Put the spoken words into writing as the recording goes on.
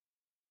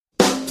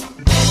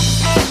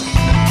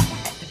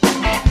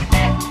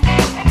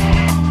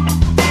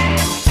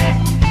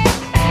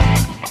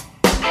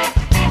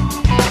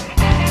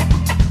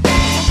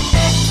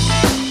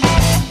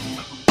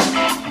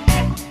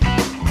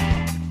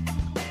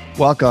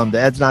Welcome to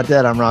Ed's Not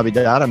Dead. I'm Robbie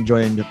Dodd. I'm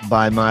joined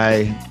by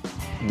my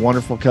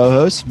wonderful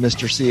co-host,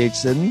 Mr. C.H.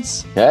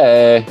 Siddons.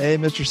 Hey. Hey,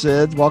 Mr.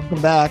 Sids.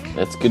 Welcome back.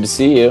 It's good to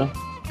see you.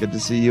 Good to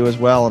see you as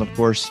well. And, of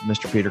course,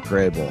 Mr. Peter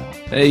Crable.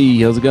 Hey,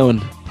 how's it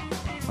going?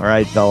 All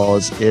right,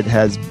 fellas. It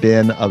has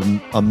been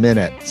a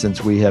minute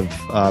since we have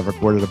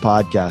recorded a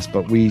podcast,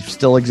 but we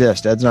still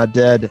exist. Ed's Not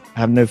Dead.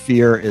 Have no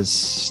fear is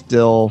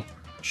still...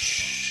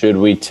 Should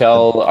we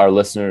tell our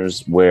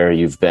listeners where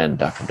you've been,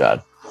 Dr.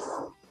 Dodd?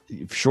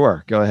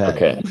 Sure. Go ahead.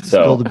 Okay.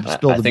 So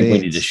spill I think we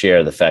need to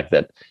share the fact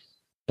that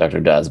Dr.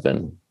 Dodd's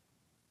been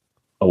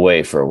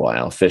away for a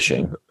while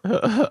fishing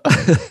in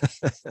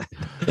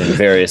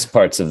various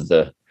parts of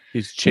the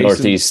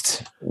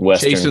northeast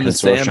western chasing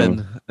consortium. The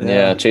salmon.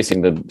 Yeah,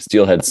 chasing the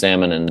steelhead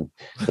salmon in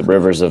the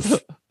rivers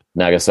of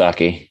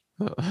Nagasaki.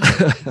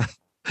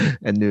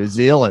 And New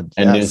Zealand.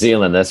 And New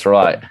Zealand, that's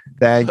right.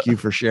 Thank you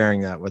for sharing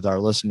that with our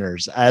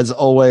listeners. As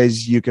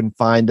always, you can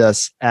find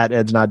us at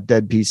Ed's Not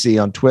Dead PC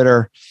on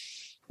Twitter.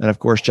 And of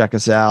course, check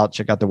us out.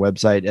 Check out the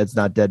website,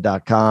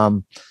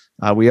 edsnotdead.com.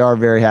 We are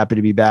very happy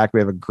to be back. We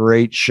have a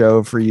great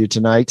show for you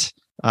tonight.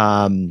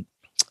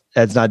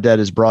 Ed's Not Dead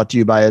is brought to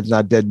you by Ed's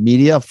Not Dead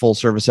Media, full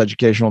service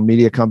educational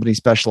media company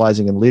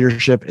specializing in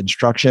leadership,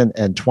 instruction,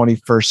 and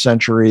 21st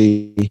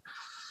century.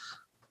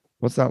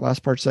 What's that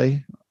last part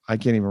say? I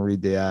can't even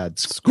read the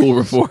ads. School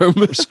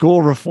reform.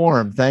 School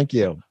reform. Thank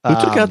you. Who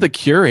took out the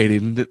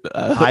curating?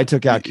 I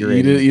took out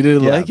curating. You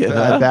didn't like it,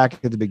 huh? Back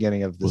at the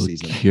beginning of the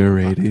season.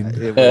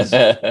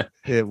 Curating.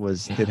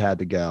 It had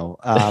to go.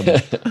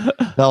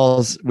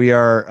 Fellas, we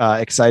are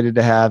excited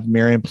to have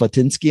Miriam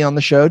Platinsky on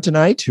the show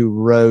tonight, who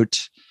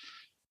wrote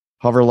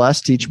Hover Less,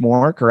 Teach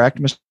More.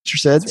 Correct, Mr.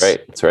 Sids?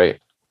 That's right.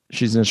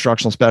 She's an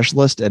instructional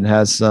specialist and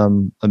has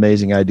some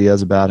amazing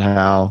ideas about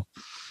how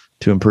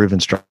to improve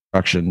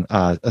instruction,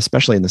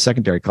 especially in the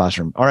secondary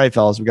classroom. All right,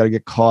 fellas, we got to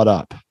get caught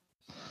up.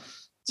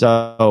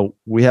 So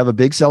we have a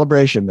big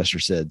celebration,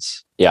 Mr.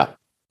 Sids. Yeah.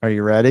 Are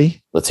you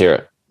ready? Let's hear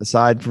it.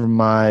 Aside from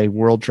my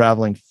world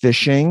traveling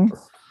fishing,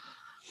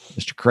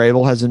 Mr.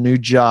 Crable has a new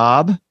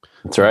job.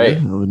 That's right.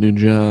 A new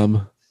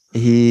job.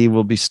 He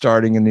will be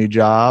starting a new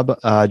job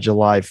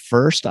July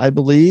 1st, I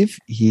believe.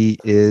 He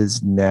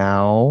is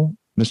now...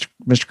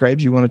 Mr. Krabs,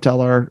 you want to tell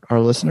our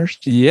listeners?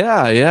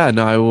 Yeah.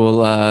 No, I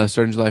will,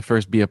 starting July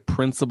 1st, be a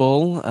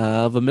principal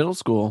of a middle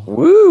school.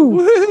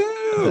 Woo!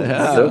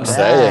 Yeah. So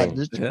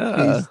exciting.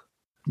 Yeah.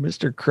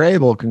 Mr.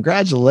 Crable,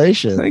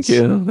 congratulations. Thank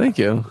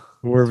you.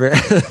 We're very...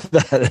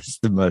 that is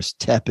the most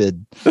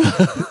tepid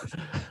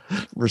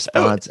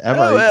response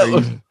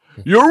ever.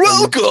 You're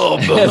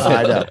welcome.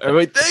 I know.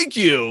 Everybody, thank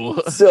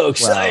you. So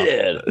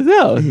excited.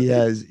 No. He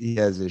has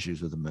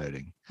issues with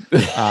emoting.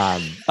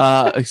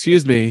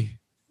 Excuse me.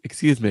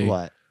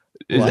 What?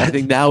 I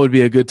think now would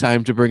be a good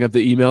time to bring up the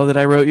email that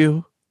I wrote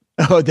you.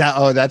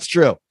 That's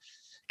true.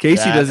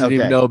 Casey doesn't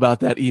even know about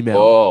that email.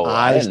 Oh,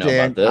 I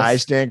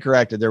stand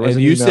corrected. There was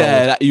and you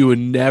said you would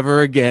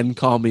never again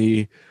call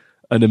me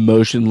an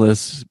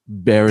emotionless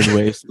barren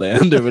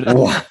wasteland or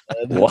whatever.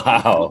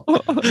 Wow.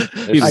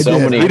 I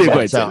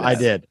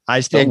did.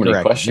 I stand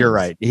corrected. Questions. You're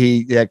right.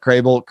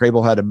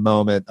 Crable had a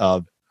moment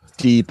of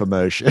deep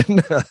emotion.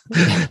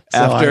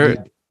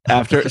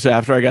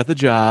 After I got the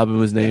job and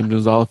was named, it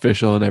was all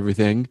official and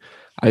everything.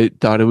 I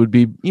thought it would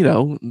be,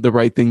 the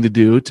right thing to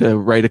do to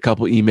write a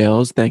couple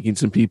emails thanking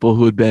some people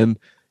who had been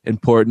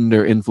important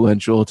or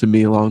influential to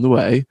me along the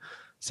way.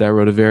 So I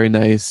wrote a very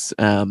nice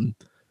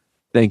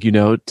thank you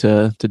note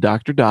to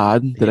Dr.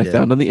 Dodd that I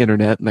found on the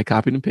internet, and I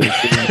copied and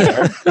pasted in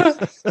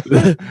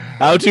there.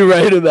 How to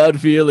write about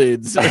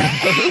feelings.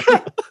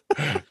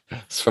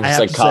 It's from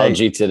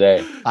Psychology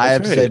Today. I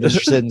have to say,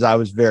 Mr. Siddons, I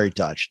was very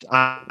touched.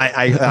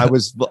 I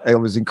was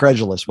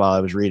incredulous while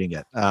I was reading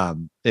it.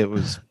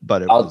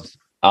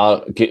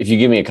 If you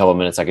give me a couple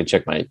minutes, I can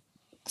check my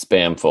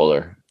spam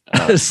folder.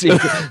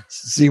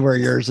 See where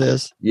yours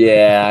is.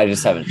 Yeah, I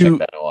just haven't checked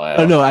that in a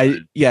while. Oh no,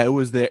 it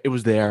was there. It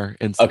was there.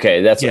 And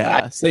okay, that's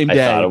same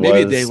day,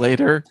 maybe a day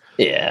later.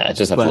 Yeah, I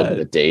just have to look at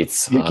the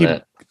dates on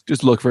it.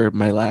 Just look for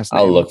my last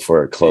name. I'll look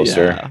for it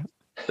closer. Yeah.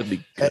 That'd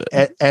be good.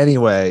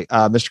 Anyway,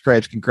 Mr.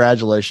 Krabs,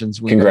 congratulations.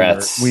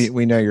 Congrats.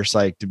 We know you're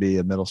psyched to be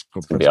a middle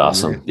school principal. Be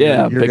awesome.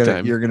 Big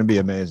time. You're going to be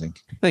amazing.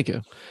 Thank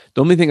you.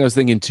 The only thing I was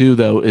thinking too,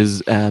 though,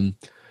 is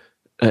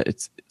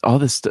it's all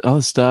this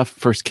stuff.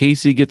 First,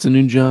 Casey gets a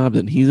new job,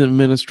 then he's an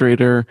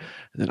administrator,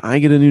 and then I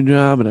get a new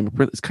job, and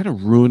it's kind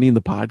of ruining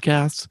the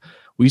podcast.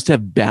 We used to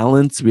have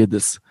balance. We had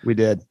this. We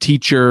did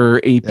teacher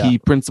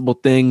AP principal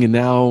thing, and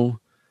now,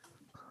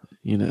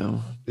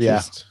 Man,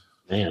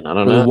 I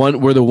don't know.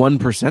 We're the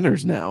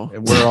 1%ers now.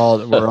 We're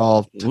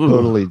all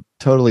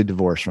totally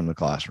divorced from the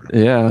classroom.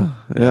 Yeah.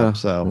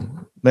 So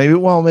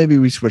maybe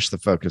we switch the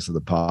focus of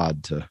the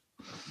pod to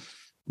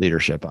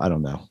leadership. I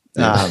don't know.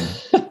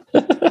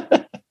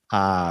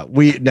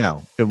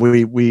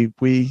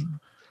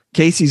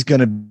 Casey's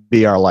going to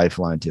be our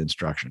lifeline to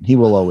instruction. He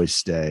will always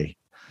stay.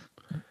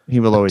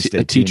 Stay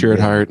a teacher at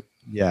heart.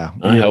 Yeah,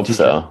 I hope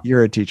so.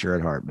 You're a teacher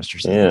at heart,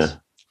 Mr. Simmons. Yeah,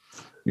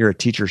 you're a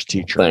teacher's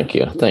teacher. Thank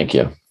you.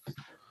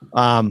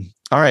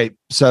 All right.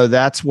 So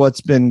that's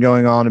what's been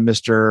going on in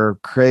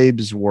Mr.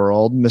 Crabe's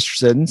world. Mr.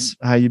 Siddons,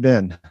 how you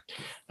been?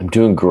 I'm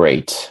doing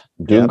great.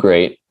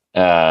 Great.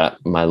 My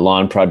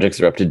lawn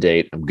projects are up to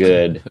date. I'm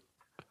good.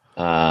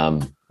 I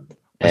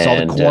saw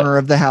the corner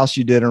of the house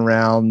you did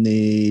around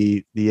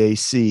the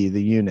AC,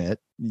 the unit.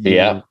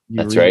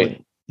 That's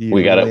right.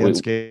 We got to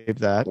landscape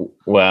that.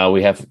 Well,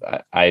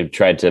 I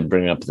tried to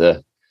bring up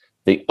the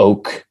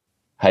oak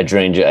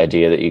hydrangea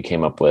idea that you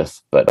came up with,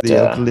 but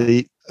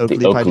the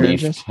oak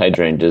leaf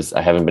hydrangeas,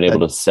 I haven't been able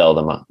to sell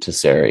them up to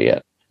Sarah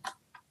yet.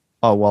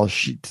 Oh, well,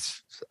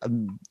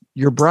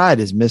 your bride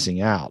is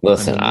missing out.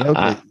 Listen, the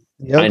oak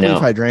leaf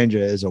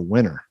hydrangea is a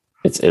winner.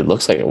 It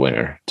looks like a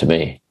winner to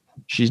me.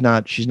 She's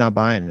not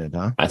buying it,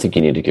 huh? I think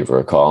you need to give her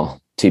a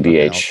call.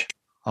 TBH. Okay,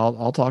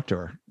 I'll talk to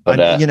her. But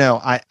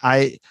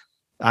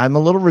I'm a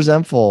little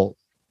resentful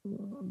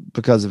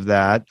because of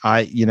that.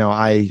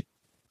 I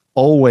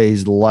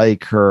always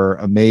like her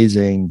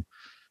amazing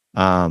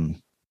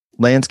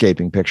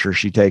landscaping pictures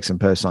she takes and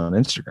posts on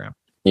Instagram.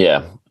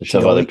 Yeah, it's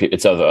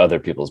of other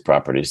people's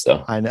properties,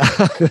 though. I know.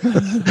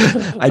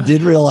 I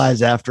did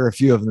realize after a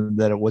few of them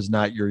that it was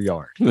not your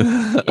yard.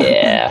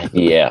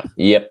 Yep.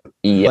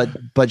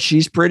 But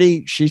she's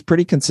pretty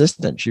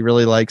consistent. She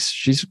really likes.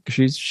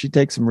 She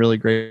takes some really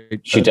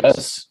great.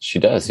 Photos. She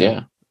does.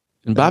 Yeah.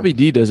 And Bobby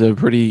D does a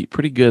pretty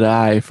good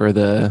eye for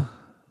the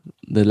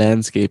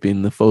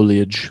landscaping, the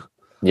foliage.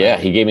 Yeah,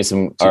 he gave me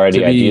some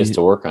ideas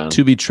to work on.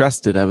 To be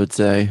trusted, I would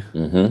say.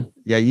 Mm-hmm.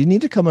 Yeah, you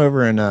need to come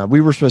over and we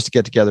were supposed to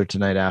get together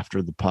tonight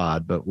after the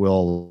pod, but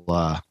you'll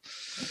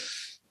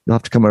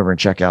have to come over and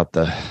check out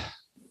the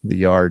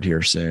yard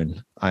here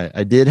soon.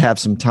 I did have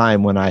some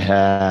time when I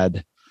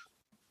had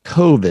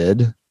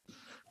COVID.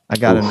 I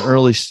got an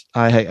early.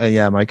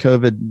 My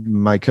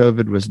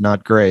COVID was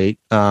not great.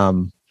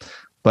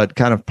 But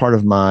kind of part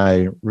of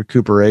my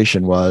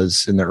recuperation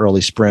was in the early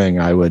spring,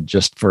 I would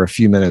just for a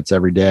few minutes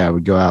every day, I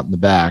would go out in the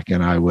back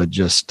and I would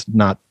just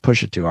not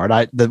push it too hard.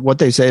 What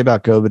they say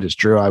about COVID is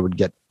true. I would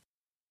get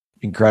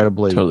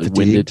incredibly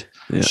fatigued.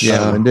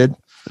 Winded.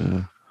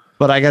 Yeah.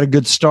 But I got a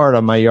good start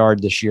on my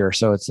yard this year.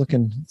 So it's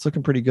looking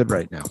pretty good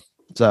right now.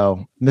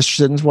 So Mr.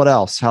 Siddons, what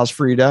else? How's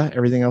Frida?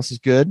 Everything else is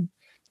good?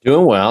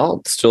 Doing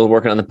well. Still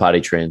working on the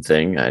potty train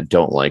thing. I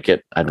don't like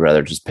it. I'd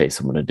rather just pay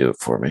someone to do it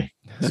for me.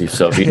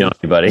 So if you know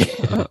anybody,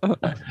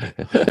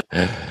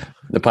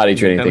 the potty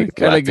training thing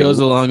kind of goes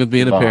along with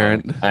being a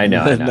parent. I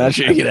know. Not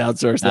sure you can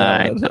outsource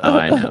that.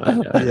 I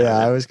know. Yeah,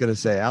 I was going to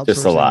say outsourcing.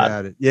 Just a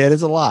lot. Yeah, it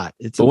is a lot.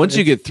 But once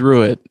you get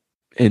through it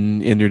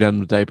and you're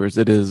done with diapers,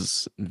 it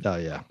is. Oh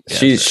yeah.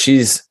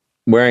 She's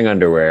wearing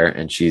underwear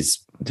and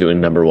she's doing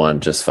number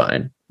one just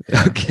fine.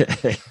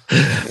 Okay.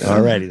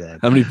 All righty then.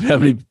 How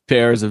many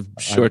pairs of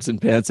shorts and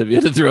pants have you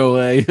had to throw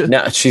away?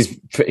 No, she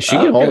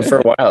can hold it for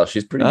a while.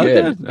 She's pretty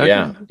good.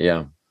 Okay.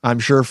 Yeah. I'm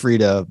sure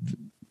Frida,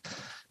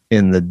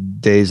 in the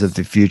days of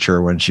the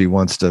future, when she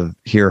wants to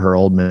hear her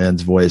old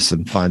man's voice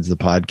and finds the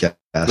podcast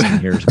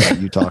and hears about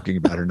you talking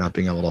about her not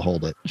being able to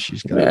hold it,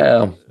 she's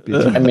gonna.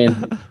 Well, I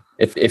mean,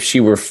 if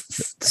she were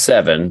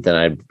 7,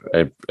 then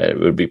it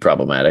would be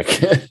problematic.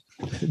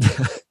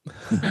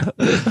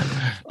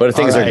 But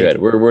things are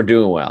good. We're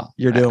doing well.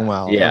 You're doing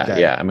well. Yeah. Okay.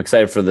 Yeah. I'm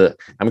excited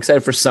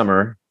for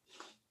summer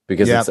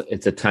because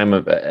it's a time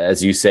of,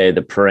 as you say,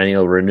 the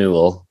perennial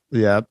renewal.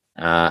 Yep.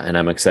 And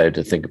I'm excited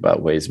to think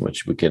about ways in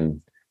which we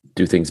can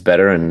do things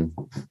better and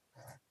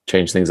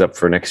change things up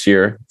for next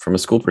year from a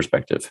school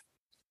perspective.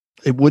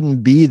 It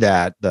wouldn't be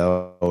that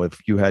though if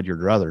you had your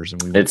druthers.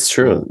 It's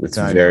true. It's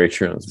very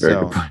true. It's very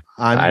good point.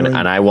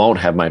 And I won't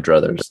have my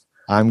druthers.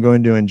 I'm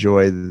going to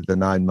enjoy the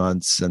 9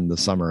 months and the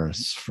summer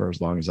for as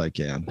long as I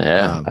can.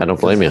 Yeah, I don't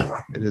blame you.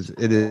 It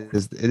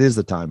is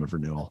the time of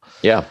renewal.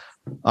 Yeah.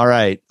 All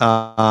right,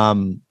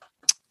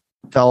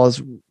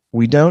 fellas.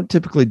 We don't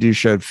typically do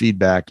show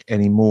feedback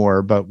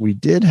anymore, but we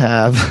did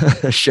have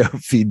a show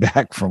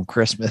feedback from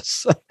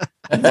Christmas.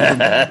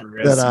 That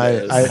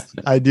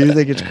I do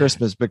think it's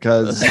Christmas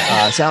because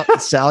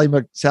Sally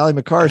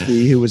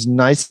McCarthy, who was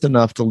nice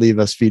enough to leave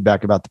us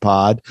feedback about the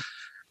pod,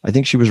 I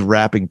think she was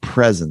wrapping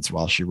presents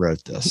while she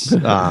wrote this.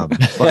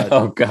 But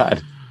oh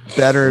God,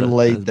 better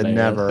late than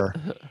never.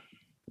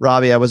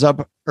 Robbie, I was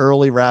up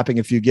early wrapping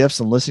a few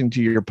gifts and listening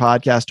to your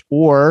podcast.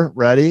 Or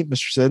ready,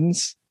 Mr.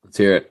 Siddons? Let's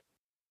hear it.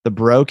 The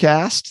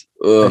Brocast,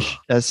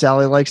 as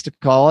Sally likes to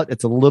call it.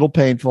 It's a little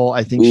painful.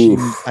 I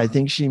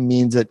think she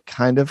means it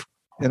kind of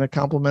in a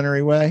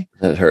complimentary way.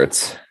 It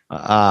hurts.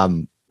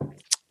 The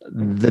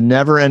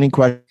never-ending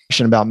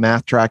question about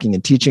math tracking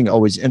and teaching,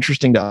 always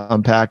interesting to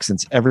unpack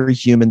since every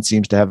human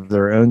seems to have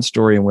their own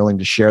story and willing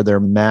to share their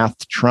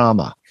math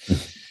trauma.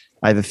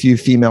 I have a few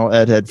female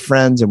ed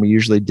friends, and we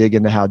usually dig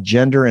into how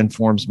gender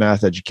informs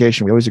math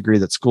education. We always agree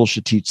that schools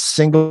should teach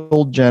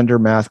single gender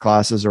math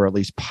classes or at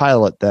least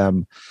pilot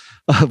them.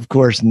 Of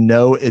course,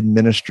 no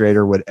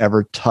administrator would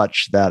ever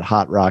touch that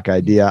hot rock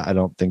idea. I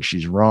don't think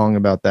she's wrong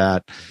about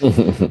that.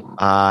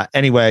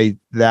 Anyway,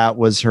 that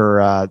was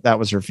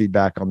her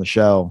feedback on the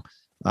show.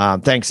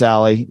 Thanks,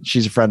 Sally.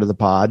 She's a friend of the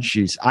pod.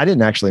 I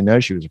didn't actually know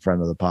she was a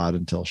friend of the pod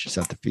until she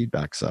sent the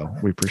feedback. So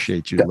we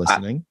appreciate you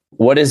listening.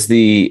 What is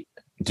the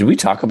did we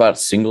talk about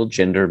single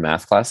gender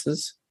math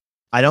classes?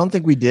 I don't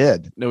think we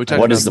did. No, we talked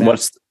What about is the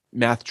what's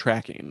math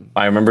tracking.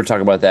 I remember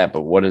talking about that,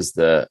 but what's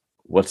the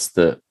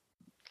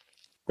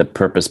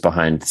purpose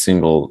behind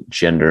single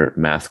gender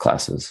math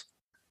classes?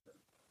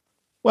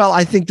 Well,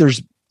 I think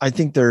there's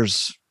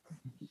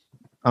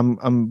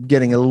I'm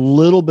getting a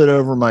little bit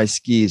over my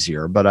skis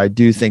here, but I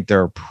do think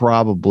there are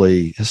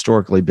probably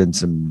historically been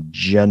some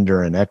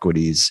gender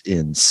inequities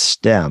in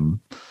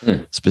STEM,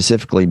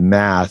 specifically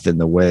math, in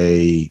the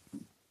way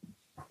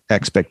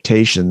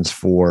expectations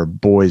for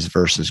boys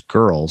versus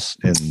girls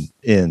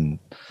in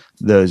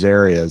those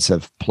areas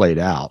have played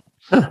out.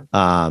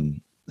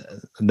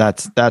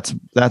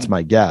 That's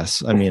my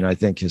guess. I mean, I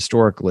think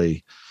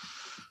historically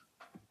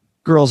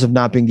girls have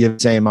not been given the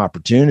same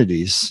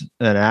opportunities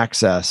and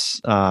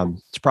access.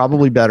 It's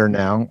probably better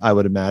now, I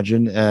would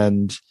imagine.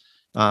 And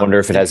I wonder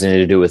if it has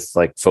anything to do with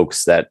like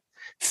folks that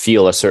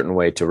feel a certain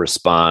way to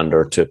respond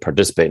or to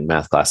participate in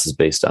math classes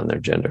based on their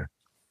gender,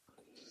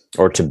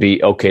 or to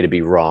be okay to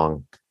be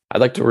wrong. I'd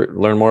like to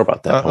learn more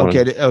about that.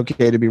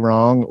 Okay to be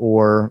wrong,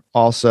 or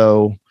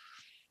also,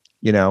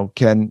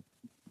 can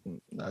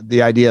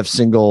the idea of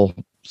single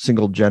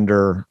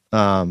gender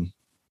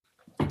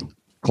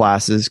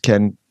classes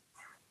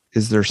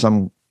is there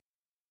some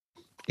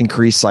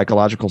increased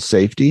psychological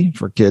safety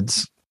for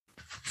kids,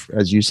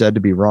 as you said,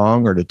 to be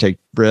wrong or to take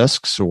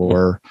risks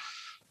or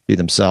be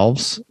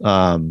themselves?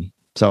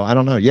 So I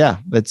don't know. Yeah,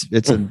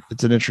 it's an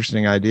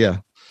interesting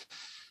idea.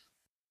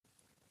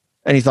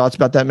 Any thoughts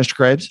about that, Mr.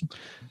 Graves?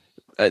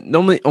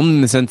 Only in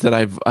the sense that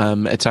I've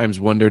at times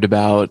wondered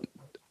about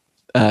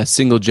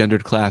single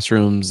gendered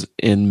classrooms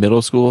in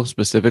middle school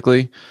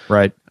specifically.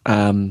 Right.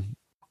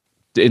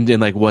 In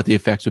like what the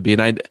effects would be.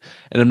 And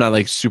I'm not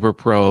like super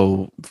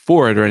pro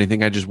for it or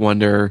anything. I just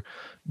wonder,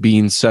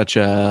 being such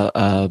a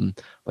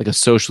like a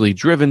socially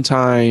driven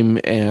time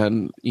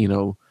and,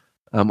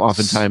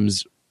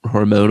 oftentimes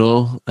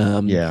hormonal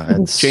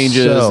and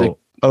changes. So like,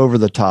 over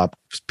the top,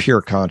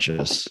 pure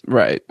conscious.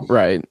 Right.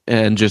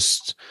 And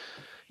just,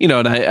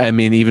 and I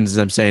mean, even as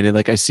I'm saying it,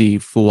 like I see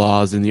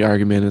flaws in the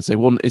argument and say,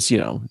 well, it's,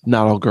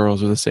 not all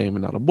girls are the same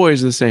and not all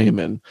boys are the same.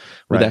 And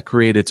would that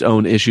create its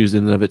own issues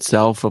in and of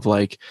itself of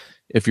like,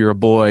 if you're a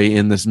boy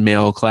in this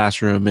male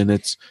classroom and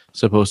it's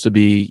supposed to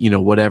be,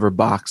 whatever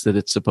box that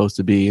it's supposed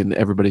to be and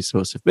everybody's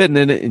supposed to fit in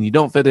it and you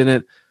don't fit in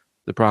it,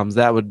 the problems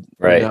that would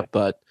bring up.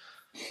 But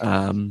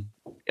I don't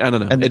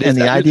know. And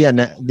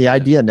the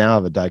idea now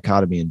of a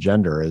dichotomy in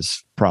gender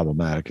is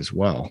problematic as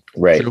well.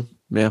 Right. True.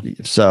 Yeah.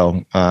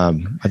 So I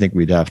think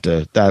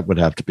that would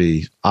have to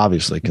be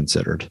obviously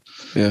considered.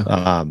 Yeah.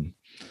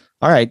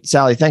 All right,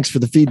 Sally, thanks for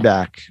the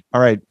feedback.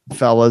 All right,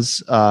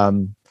 fellas.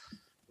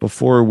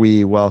 Before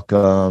we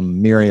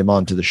welcome Miriam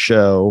onto the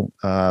show,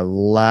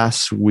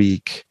 last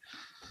week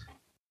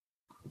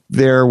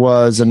there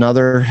was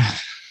another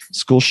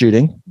school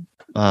shooting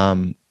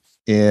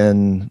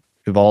in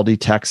Uvalde,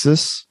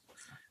 Texas,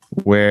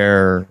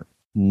 where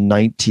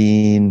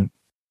 19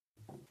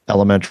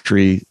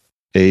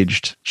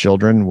 elementary-aged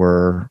children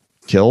were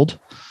killed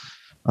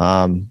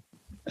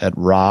at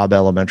Robb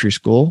Elementary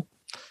School.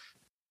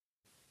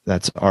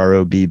 That's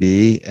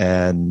ROBB,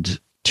 and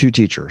 2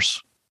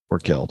 teachers were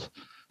killed.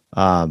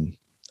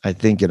 I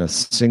think in a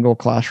single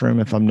classroom,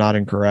 if I'm not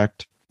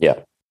incorrect. Yeah.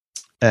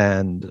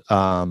 And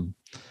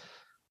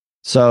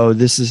so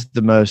this is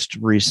the most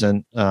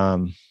recent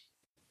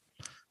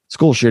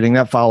school shooting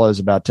that follows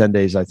about 10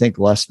 days, I think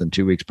less than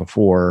 2 weeks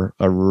before,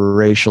 a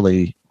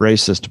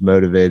racist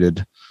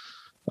motivated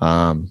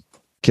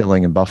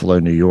killing in Buffalo,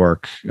 New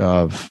York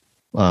of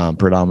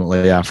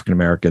predominantly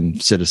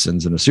African-American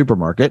citizens in a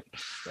supermarket.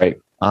 Right.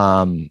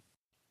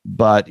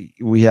 But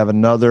we have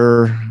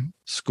another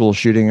school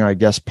shooting. I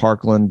guess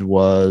Parkland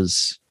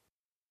was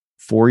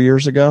 4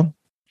 years ago.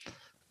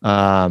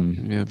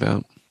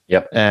 About.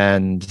 Yep.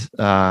 And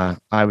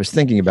I was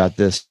thinking about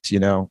this,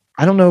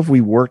 I don't know if we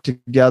worked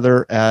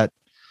together at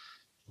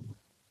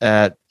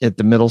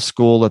the middle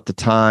school at the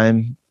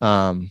time.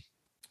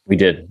 We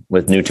did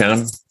with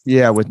Newtown.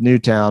 Yeah, with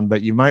Newtown.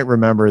 But you might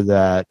remember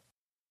that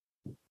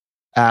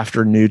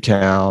after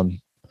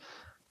Newtown,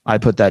 I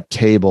put that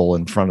table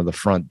in front of the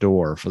front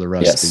door for the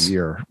rest of the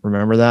year.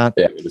 Remember that?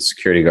 Yeah, the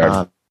security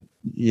guard.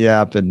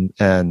 Yep,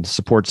 and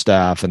support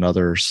staff and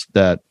others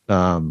that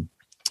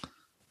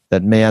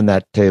man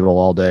that table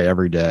all day,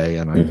 every day.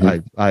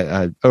 And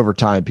I over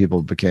time,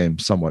 people became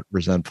somewhat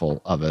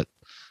resentful of it.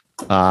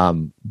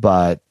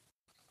 But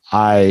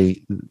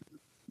I,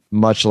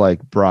 much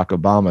like Barack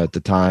Obama at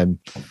the time,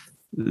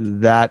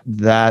 that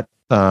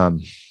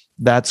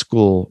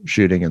school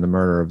shooting and the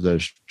murder of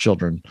those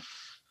children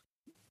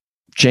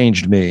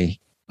changed me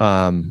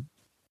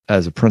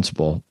as a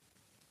principal.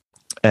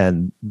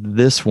 And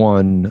this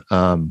one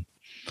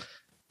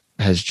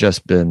has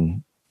just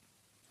been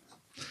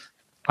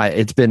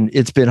it's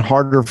been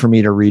harder for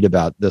me to read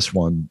about this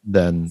one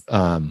than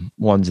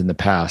ones in the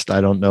past. I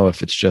don't know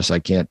if it's just I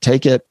can't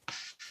take it,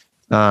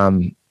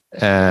 and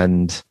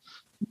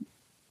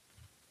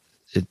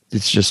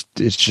it's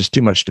just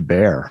too much to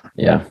bear.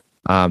 Yeah,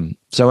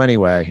 So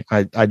anyway,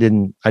 I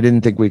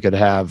didn't think we could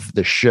have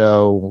the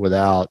show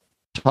without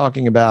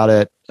talking about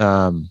it.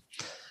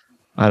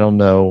 I don't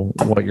know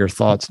what your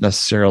thoughts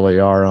necessarily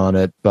are on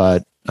it,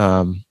 but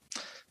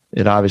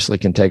it obviously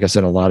can take us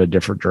in a lot of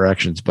different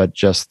directions. But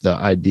just the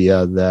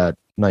idea that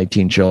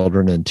 19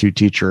 children and 2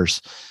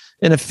 teachers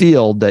in a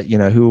field that,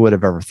 who would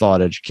have ever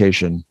thought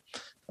education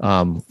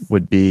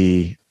would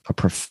be a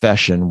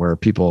profession where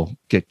people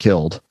get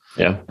killed.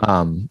 Yeah.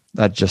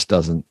 That just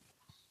doesn't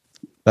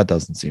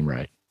seem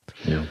right.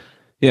 Yeah.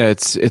 Yeah.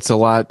 It's a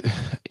lot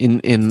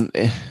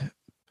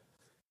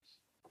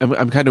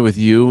I'm kind of with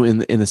you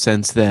in the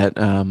sense that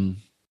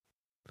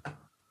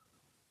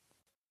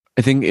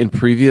I think in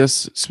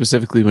previous,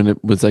 specifically when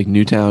it was like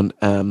Newtown,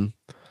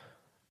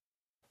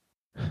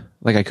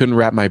 like I couldn't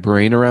wrap my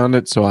brain around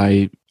it. So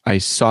I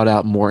sought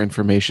out more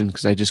information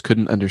because I just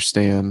couldn't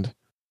understand.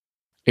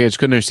 I just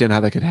couldn't understand how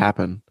that could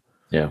happen.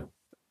 Yeah.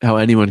 How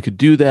anyone could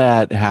do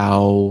that.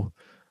 How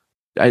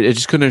I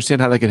just couldn't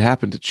understand how that could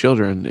happen to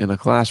children in a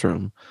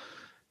classroom.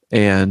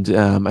 And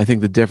I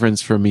think the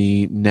difference for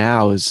me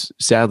now is,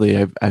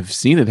 sadly, I've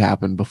seen it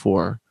happen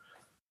before.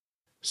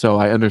 So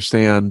I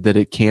understand that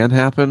it can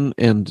happen.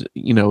 And,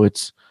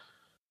 it's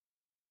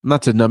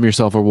not to numb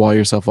yourself or wall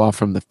yourself off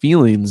from the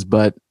feelings,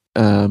 but,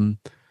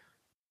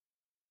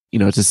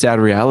 it's a sad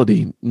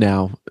reality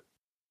now.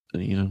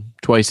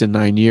 Twice in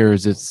 9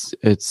 years, it's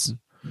it's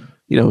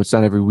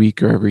not every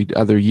week or every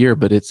other year,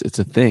 but it's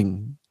a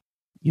thing.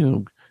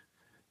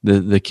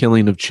 The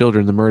killing of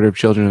children, the murder of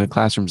children in a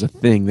classroom is a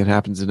thing that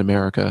happens in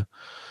America.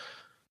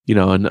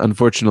 And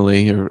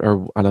unfortunately,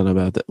 or I don't know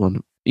about that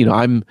one.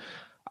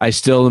 I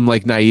still am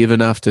like naive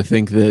enough to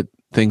think that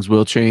things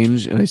will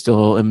change, and I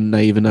still am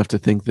naive enough to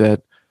think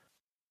that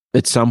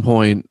at some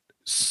point,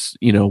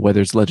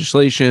 whether it's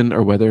legislation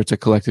or whether it's a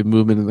collective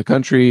movement in the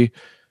country,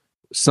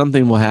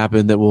 something will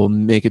happen that will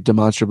make it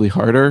demonstrably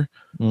harder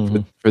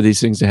for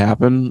these things to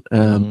happen.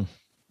 And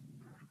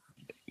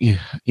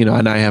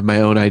I have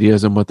my own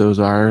ideas on what those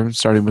are,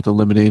 starting with the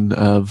limiting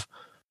of,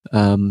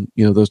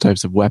 those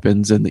types of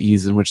weapons and the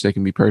ease in which they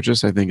can be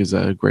purchased, I think is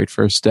a great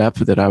first step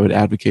that I would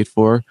advocate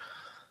for.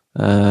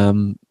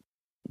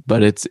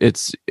 But it's,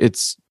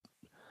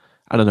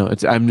 I don't know.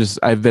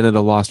 I've been at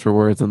a loss for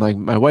words, and like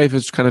my wife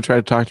has kind of tried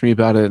to talk to me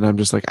about it, and I'm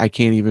just like, I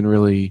can't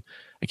really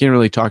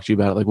talk to you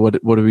about it. Like,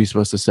 what are we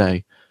supposed to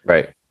say?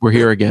 Right. We're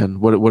here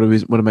again. What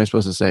am I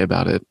supposed to say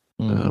about it?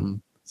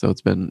 So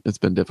it's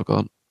been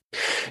difficult.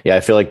 Yeah, I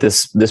feel like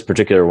this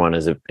particular one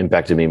has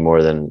impacted me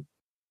more than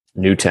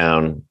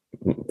Newtown,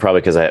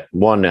 probably because I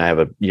have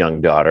a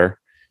young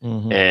daughter,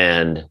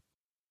 and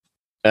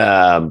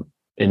in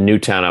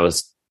Newtown I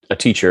was a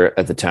teacher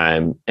at the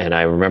time, and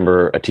I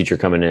remember a teacher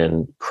coming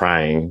in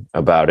crying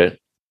about it,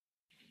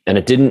 and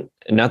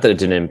not that it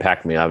didn't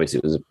impact me. Obviously,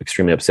 it was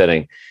extremely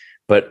upsetting,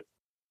 but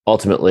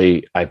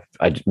ultimately, I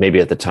maybe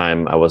at the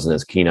time I wasn't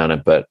as keen on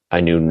it, but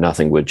I knew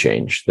nothing would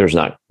change. There's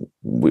not,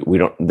 we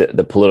don't,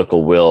 the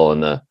political will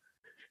and the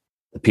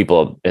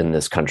people in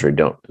this country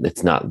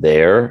it's not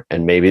there.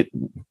 And maybe,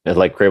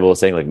 like Crable was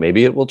saying, like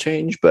maybe it will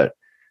change, but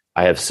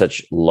I have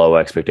such low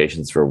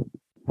expectations for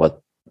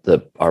what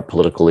our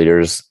political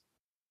leaders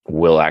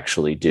will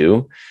actually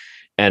do.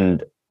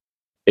 And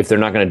if they're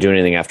not going to do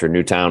anything after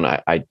Newtown,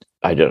 I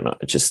don't know.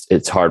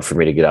 It's hard for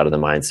me to get out of the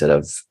mindset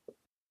of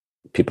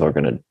people are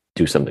going to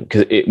do something,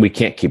 because we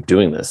can't keep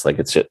doing this. Like,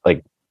 it's just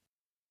like,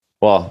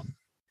 well,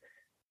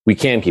 we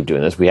can keep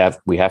doing this. We have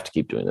to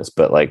keep doing this,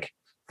 but like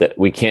that,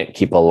 we can't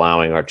keep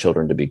allowing our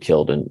children to be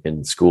killed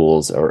in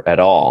schools or at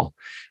all.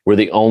 We're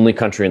the only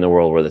country in the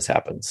world where this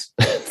happens.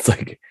 It's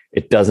like,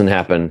 it doesn't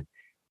happen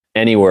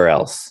anywhere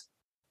else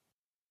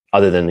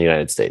other than the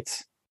United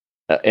States.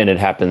 And it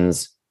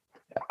happens.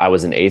 I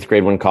was in 8th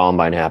grade when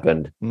Columbine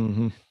happened.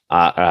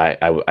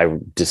 I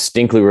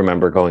distinctly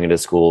remember going into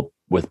school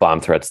with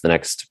bomb threats the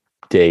next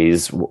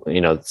days,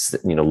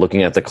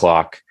 looking at the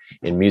clock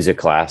in music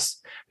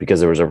class, because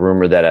there was a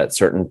rumor that at a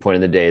certain point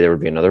in the day there would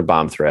be another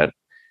bomb threat.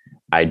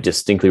 I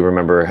distinctly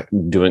remember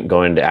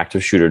going to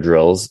active shooter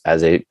drills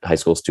as a high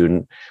school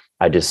student.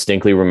 I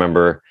distinctly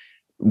remember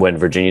when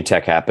Virginia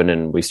Tech happened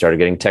and we started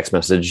getting text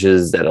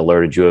messages that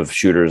alerted you of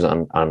shooters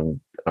on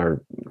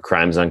our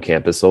crimes on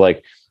campus. So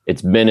like,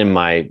 it's been in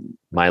my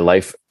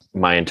life,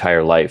 my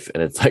entire life,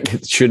 and it's like,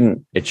 it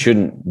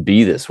shouldn't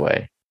be this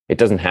way. It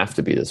doesn't have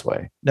to be this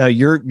way. Now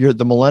you're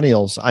the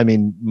millennials. I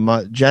mean,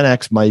 Gen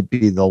X might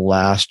be the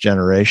last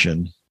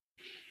generation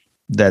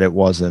that it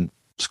wasn't,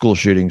 school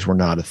shootings were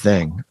not a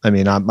thing. I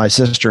mean, my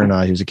sister and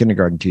I, who's a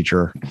kindergarten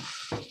teacher,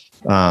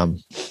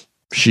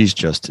 she's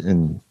just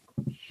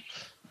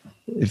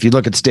if you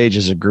look at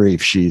stages of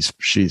grief, she's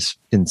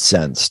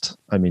incensed.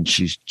 I mean,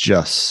 she's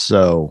just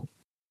so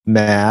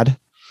mad.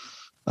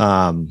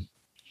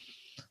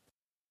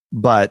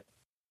 But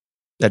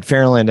at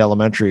Fairyland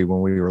Elementary,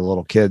 when we were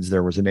little kids,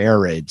 there was an air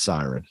raid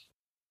siren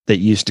that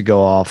used to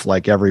go off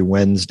like every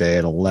Wednesday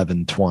at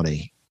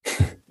 11:20.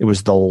 It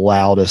was the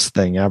loudest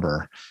thing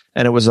ever.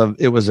 And it was a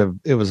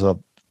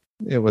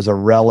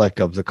relic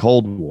of the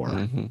Cold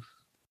War.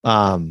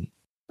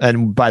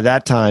 And by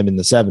that time in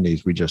the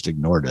 70s, we just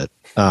ignored it.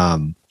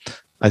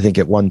 I think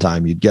at one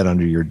time you'd get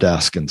under your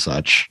desk and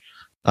such,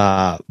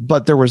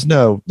 but there was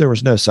no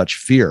such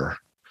fear.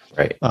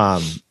 Right.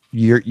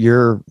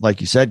 You're like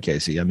you said,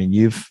 Casey. I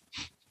mean,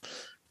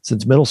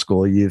 since middle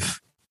school,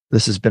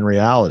 this has been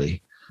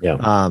reality.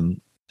 Yeah.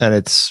 And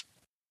it's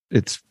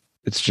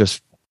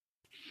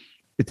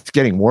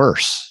getting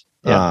worse.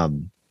 Yeah.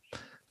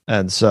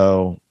 And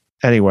so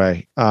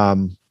anyway,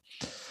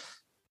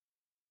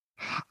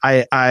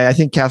 I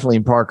think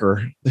Kathleen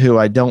Parker, who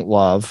I don't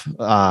love,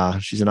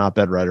 she's an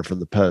op-ed writer for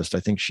the Post. I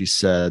think she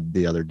said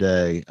the other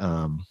day,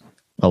 a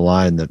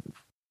line that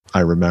I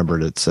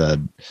remembered. It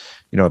said,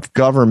 if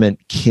government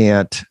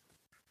can't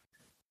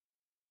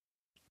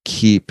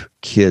keep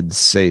kids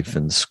safe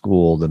in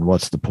school, then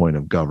what's the point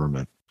of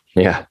government?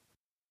 Yeah.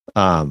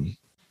 And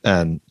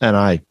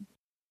I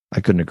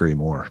couldn't agree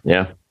more.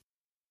 Yeah.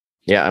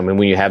 Yeah. I mean,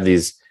 when you have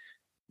these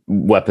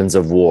weapons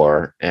of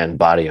war and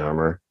body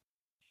armor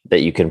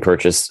that you can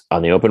purchase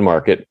on the open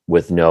market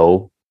with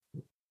abandon,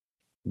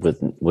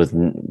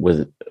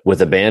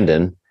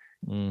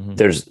 mm-hmm.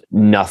 There's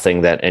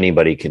nothing that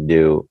anybody can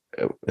do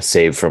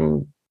save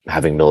from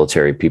having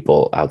military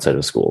people outside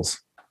of schools.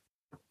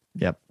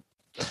 Yep.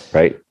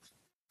 Right.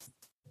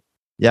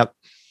 Yep.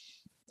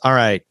 All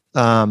right.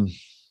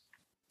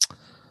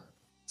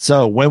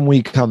 So when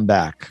we come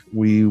back,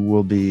 we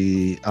will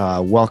be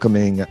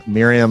welcoming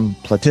Miriam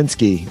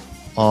Platinsky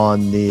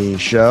on the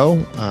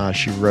show.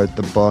 She wrote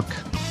the book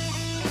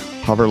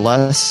Hover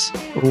Less.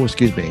 Oh,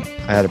 excuse me.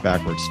 I had it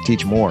backwards.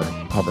 Teach More,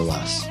 Hover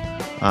Less.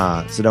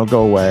 So don't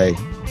go away.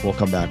 We'll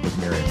come back with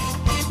Miriam.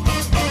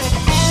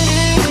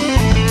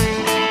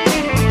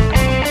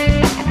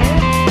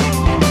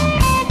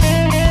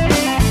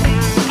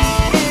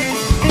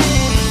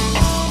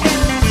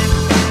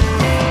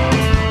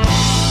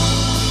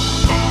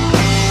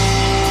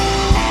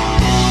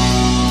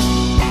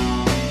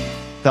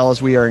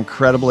 Fellas, we are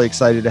incredibly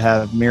excited to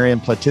have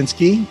Miriam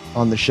Platinsky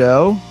on the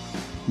show.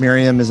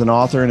 Miriam is an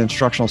author and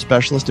instructional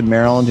specialist in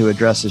Maryland who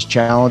addresses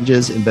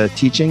challenges in both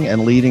teaching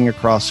and leading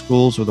across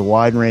schools with a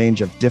wide range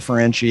of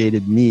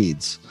differentiated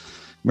needs.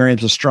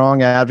 Miriam's a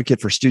strong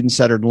advocate for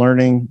student-centered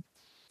learning.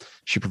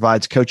 She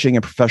provides coaching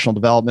and professional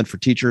development for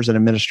teachers and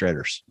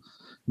administrators.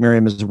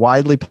 Miriam is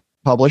widely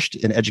published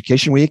in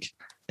Education Week,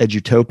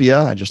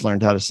 Edutopia, I just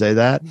learned how to say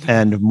that,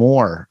 and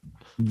more.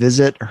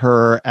 Visit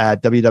her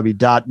at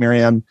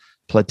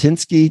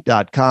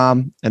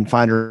www.miriamplatinsky.com and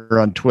find her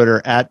on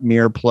Twitter at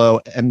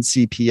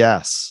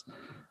MirPloMCPS.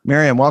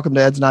 Miriam, welcome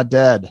to Ed's Not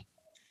Dead.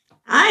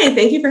 Hi,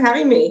 thank you for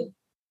having me.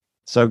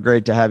 So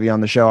great to have you on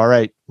the show. All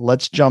right,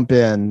 let's jump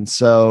in.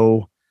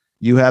 So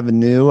you have a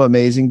new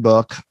amazing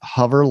book,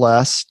 Hover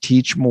Less,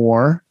 Teach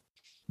More.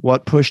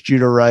 What pushed you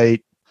to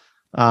write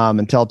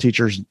and tell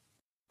teachers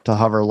to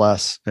hover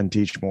less and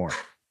teach more?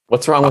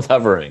 What's wrong with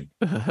hovering?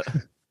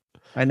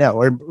 I know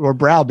we're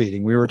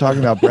browbeating. We were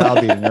talking about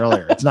browbeating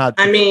earlier. It's not.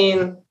 I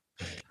mean,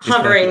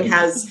 hovering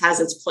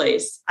has its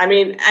place. I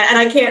mean, and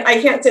I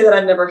can't say that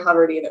I've never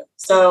hovered either.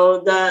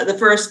 So the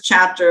first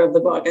chapter of the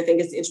book, I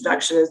think, is the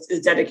introduction, is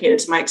dedicated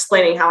to my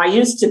explaining how I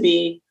used to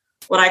be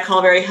what I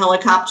call very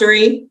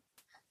helicoptery,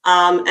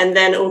 and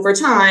then over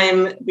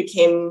time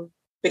became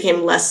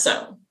less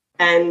so.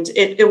 And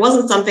it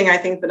wasn't something I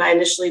think that I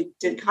initially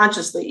did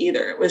consciously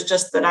either. It was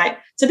just that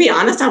to be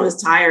honest, I was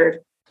tired.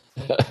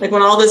 Like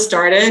when all this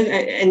started,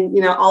 and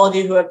all of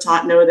you who have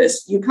taught know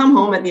this, you come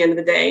home at the end of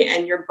the day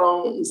and your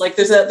bones, like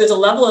there's a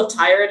level of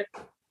tired.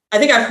 I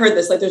think I've heard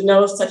this, like there's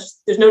no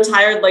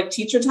tired like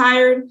teacher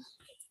tired.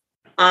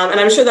 And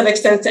I'm sure that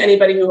extends to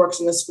anybody who works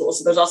in the school.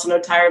 So there's also no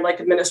tired like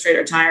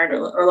administrator tired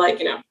or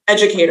like,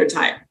 educator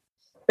tired.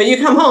 But you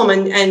come home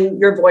and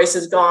your voice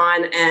is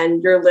gone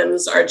and your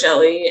limbs are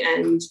jelly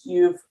and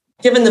you've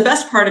given the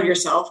best part of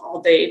yourself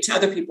all day to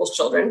other people's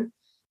children.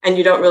 And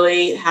you don't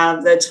really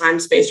have the time,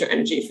 space, or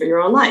energy for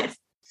your own life.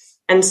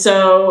 And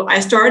so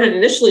I started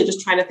initially just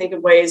trying to think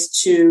of ways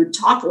to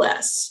talk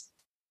less.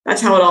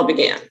 That's how it all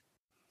began.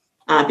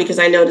 Because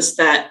I noticed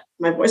that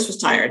my voice was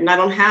tired and I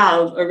don't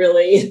have a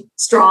really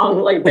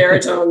strong, like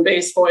baritone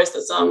bass voice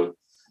that some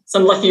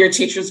luckier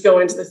teachers go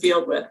into the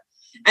field with.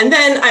 And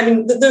then, I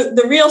mean,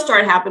 the real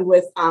start happened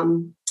with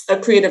a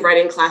creative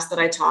writing class that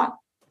I taught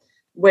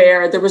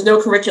where there was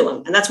no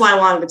curriculum. And that's why I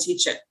wanted to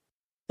teach it.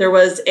 There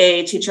was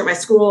a teacher at my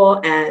school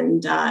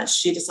and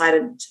she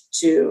decided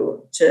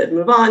to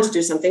move on to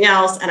do something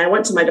else. And I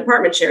went to my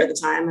department chair at the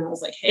time and I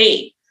was like,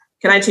 hey,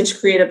 can I teach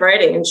creative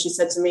writing? And she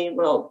said to me,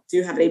 well, do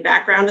you have any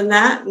background in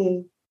that?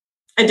 And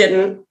I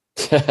didn't.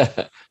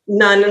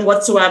 None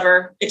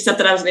whatsoever, except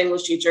that I was an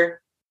English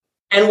teacher.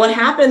 And what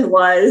happened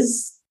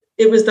was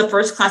it was the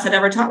first class I'd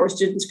ever taught where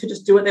students could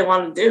just do what they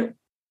wanted to do.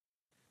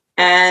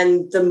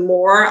 And the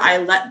more I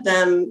let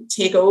them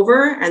take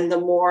over and the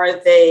more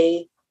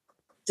they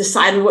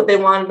decided what they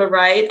wanted to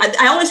write,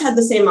 I always had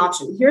the same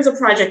option. Here's a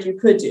project you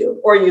could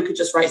do, or you could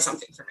just write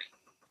something for me,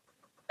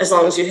 as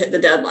long as you hit the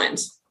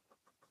deadlines.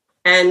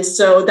 And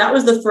so that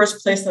was the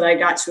first place that I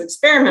got to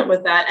experiment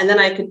with that. And then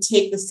I could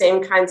take the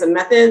same kinds of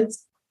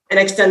methods and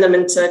extend them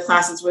into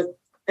classes with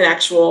an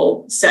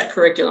actual set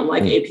curriculum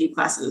like AP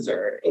classes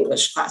or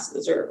English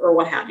classes or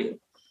what have you.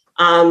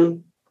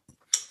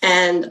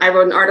 And I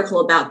wrote an article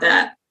about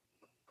that,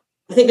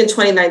 I think in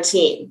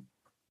 2019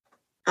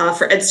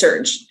 for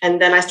EdSurge.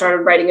 And then I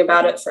started writing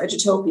about it for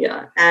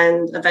Edutopia.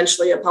 And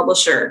eventually a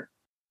publisher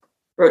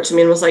wrote to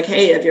me and was like,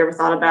 hey, have you ever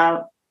thought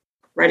about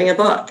writing a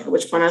book? At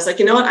which point I was like,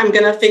 you know what, I'm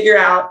going to figure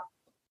out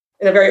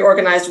in a very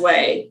organized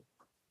way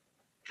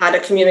how to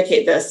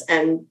communicate this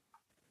and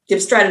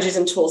give strategies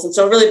and tools. And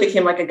so it really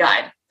became like a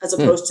guide as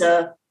opposed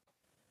to,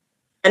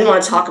 I didn't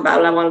want to talk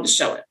about it. I wanted to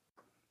show it.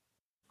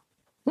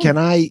 Can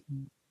I,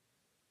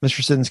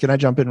 Mr. Siddons, can I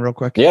jump in real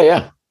quick?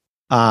 Yeah.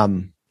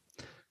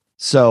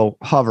 So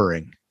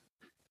hovering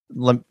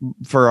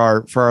for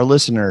our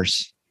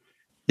listeners,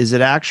 is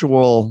it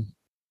actual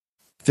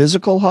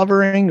physical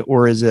hovering,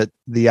 or is it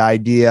the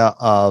idea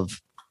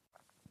of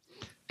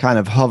kind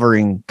of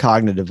hovering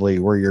cognitively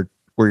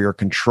where you're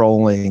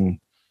controlling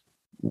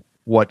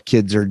what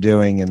kids are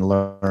doing and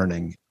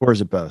learning, or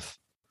is it both?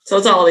 So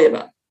it's all of the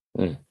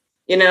above.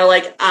 You know,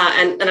 like,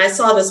 and I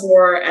saw this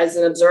more as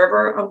an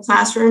observer of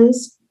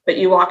classrooms, but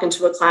you walk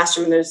into a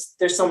classroom and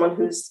there's someone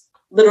who's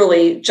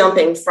literally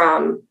jumping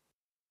from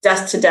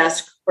desk to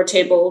desk or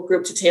table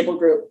group to table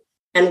group.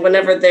 And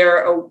whenever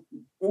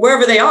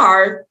wherever they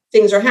are,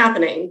 things are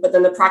happening, but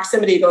then the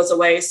proximity goes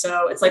away.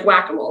 So it's like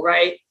whack-a-mole,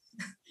 right?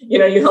 You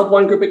know, you help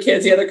one group of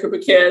kids, the other group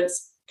of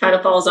kids kind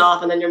of falls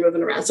off, and then you're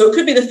moving around. So it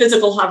could be the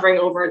physical hovering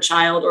over a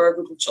child or a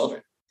group of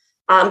children.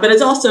 But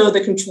it's also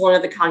the controlling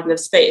of the cognitive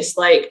space.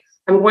 Like,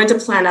 I'm going to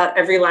plan out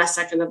every last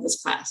second of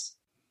this class,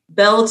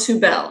 bell to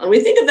bell. And we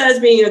think of that as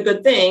being a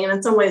good thing, and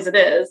in some ways it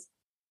is,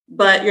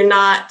 but you're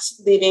not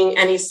leaving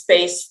any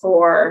space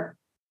for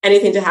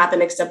anything to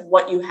happen except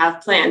what you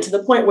have planned, to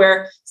the point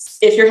where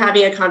if you're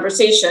having a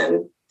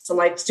conversation, some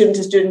like student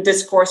to student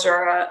discourse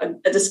or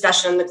a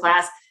discussion in the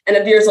class, and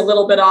it veers a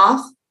little bit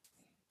off,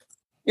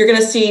 you're going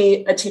to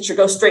see a teacher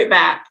go straight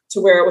back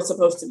to where it was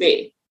supposed to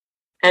be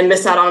and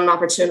miss out on an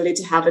opportunity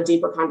to have a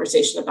deeper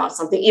conversation about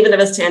something, even if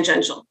it's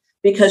tangential,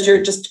 because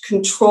you're just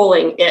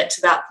controlling it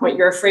to that point.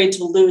 You're afraid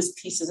to lose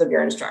pieces of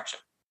your instruction.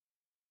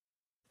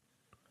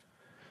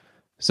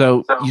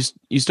 So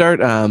you start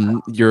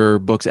your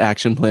book's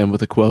action plan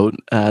with a quote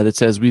that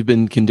says, "We've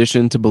been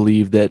conditioned to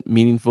believe that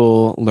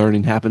meaningful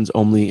learning happens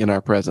only in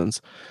our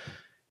presence."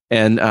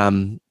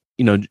 And,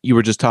 you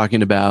were just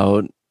talking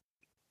about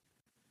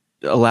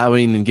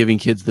allowing and giving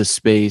kids the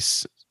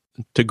space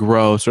to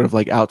grow sort of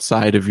like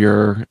outside of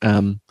your,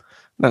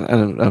 not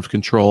of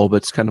control, but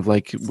it's kind of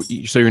like,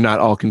 so you're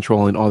not all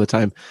controlling all the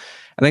time.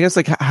 And I guess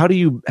like, how do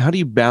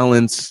you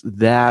balance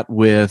that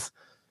with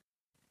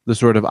the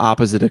sort of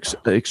opposite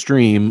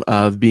extreme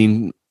of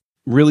being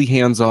really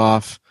hands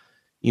off,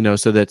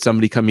 so that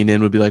somebody coming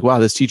in would be like, wow,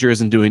 this teacher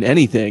isn't doing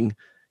anything.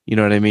 You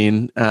know what I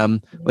mean?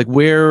 Like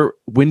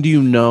when do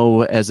you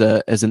know as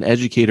an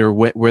educator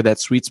where that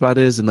sweet spot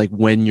is, and like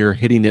when you're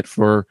hitting it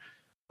for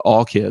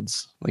all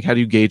kids? Like, how do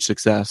you gauge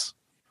success?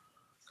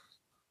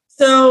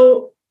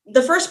 So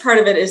the first part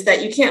of it is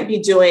that you can't be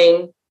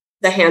doing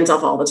the hands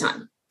off all the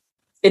time.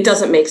 It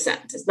doesn't make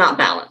sense. It's not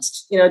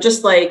balanced.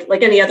 Just like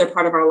any other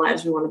part of our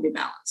lives, we want to be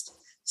balanced.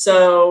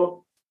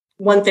 So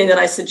one thing that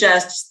I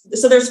suggest,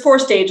 so there's 4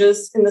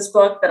 stages in this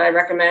book that I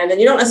recommend,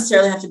 and you don't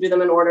necessarily have to do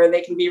them in order.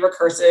 They can be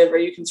recursive, or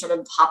you can sort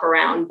of hop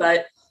around,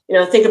 but,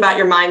 think about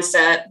your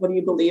mindset. What do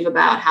you believe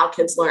about how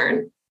kids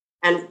learn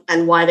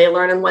and why they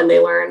learn and when they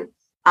learn?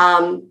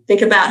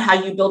 Think about how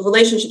you build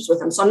relationships with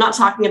them. So I'm not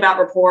talking about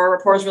rapport.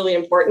 Rapport is really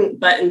important,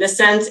 but in this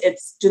sense,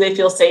 it's, do they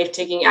feel safe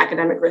taking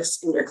academic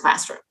risks in your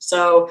classroom?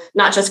 So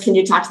not just can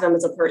you talk to them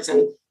as a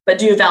person, but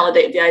do you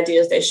validate the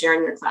ideas they share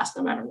in your class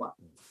no matter what?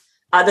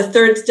 The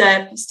third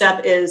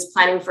step is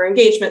planning for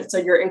engagement. So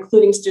you're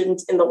including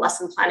students in the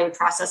lesson planning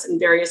process in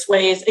various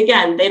ways.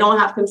 Again, they don't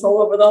have control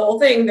over the whole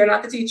thing. They're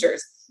not the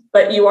teachers,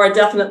 but you are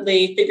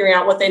definitely figuring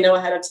out what they know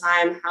ahead of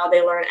time, how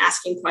they learn,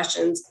 asking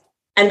questions,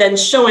 and then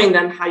showing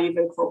them how you've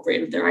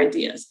incorporated their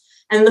ideas.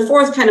 And the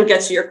fourth kind of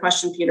gets to your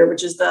question, Peter,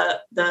 which is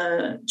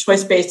the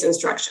choice-based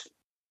instruction.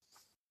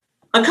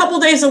 A couple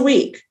days a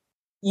week,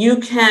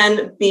 you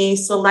can be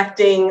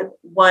selecting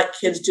what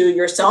kids do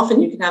yourself,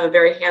 and you can have a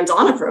very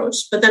hands-on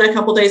approach, but then a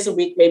couple days a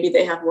week, maybe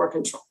they have more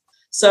control.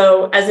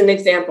 So as an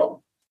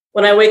example,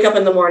 when I wake up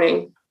in the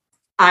morning,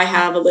 I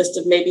have a list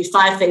of maybe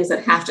 5 things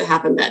that have to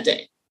happen that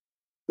day.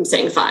 I'm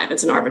saying 5,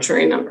 it's an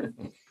arbitrary number.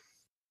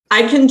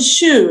 I can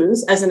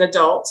choose as an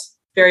adult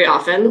very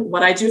often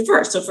what I do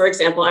first. So for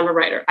example, I'm a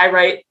writer. I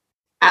write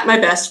at my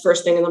best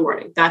first thing in the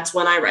morning. That's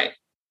when I write.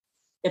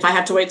 If I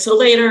have to wait till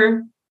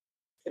later,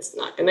 it's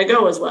not going to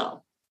go as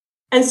well.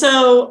 And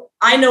so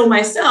I know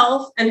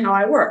myself and how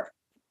I work.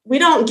 We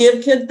don't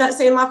give kids that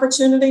same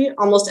opportunity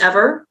almost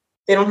ever.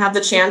 They don't have the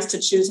chance to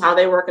choose how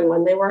they work and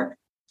when they work.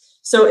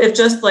 So if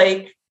just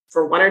like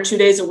for 1 or 2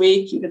 days a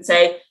week, you could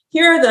say,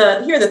 here are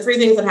the 3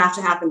 things that have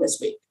to happen this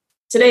week.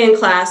 Today in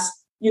class,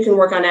 you can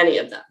work on any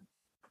of them.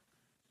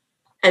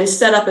 And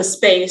set up a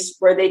space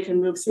where they can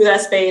move through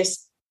that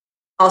space.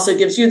 Also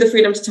gives you the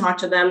freedom to talk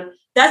to them.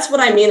 That's what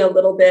I mean a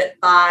little bit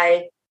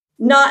by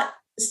not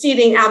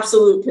ceding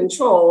absolute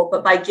control,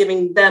 but by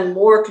giving them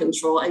more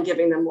control and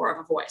giving them more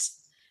of a voice.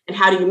 And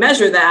how do you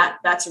measure that?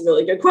 That's a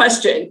really good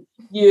question.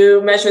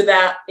 You measure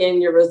that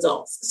in your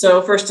results.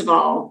 So first of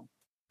all,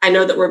 I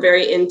know that we're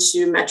very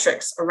into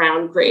metrics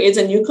around grades,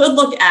 and you could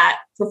look at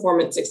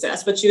performance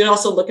success, but you could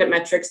also look at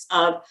metrics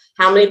of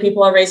how many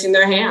people are raising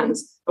their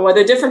hands and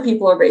whether different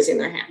people are raising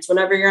their hands.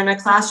 Whenever you're in a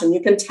classroom,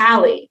 you can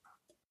tally.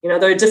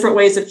 There are different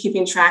ways of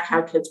keeping track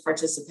how kids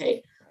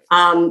participate.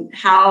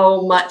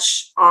 How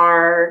much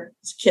are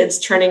kids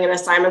turning in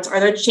assignments? Are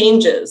there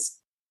changes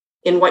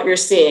in what you're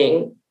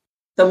seeing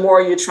the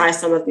more you try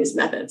some of these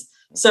methods?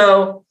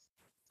 So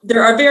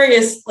there are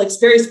various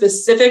very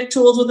specific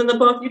tools within the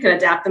book. You can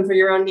adapt them for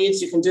your own needs.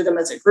 You can do them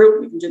as a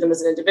group. You can do them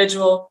as an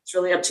individual. It's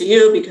really up to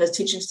you because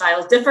teaching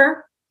styles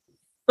differ.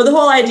 But the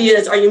whole idea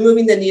is, are you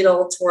moving the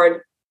needle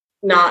toward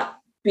not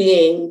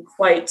being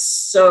quite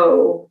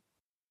so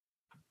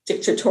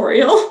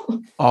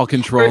dictatorial? All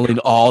controlling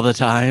all the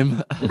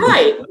time.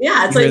 Right.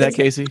 Yeah. It's you hear that,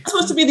 Casey? It's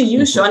supposed to be the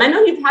you show. And I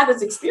know you've had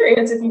this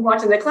experience if you've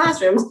walked into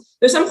classrooms.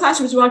 There's some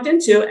classrooms you walk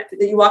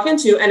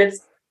into and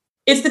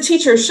it's the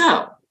teacher's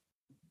show.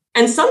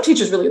 And some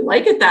teachers really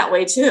like it that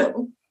way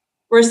too,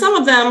 where some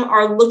of them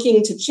are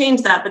looking to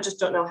change that, but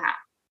just don't know how.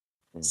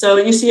 So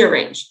you see a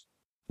range.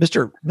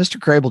 Mr.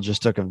 Crable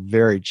just took a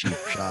very cheap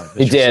shot.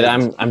 He did.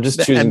 I'm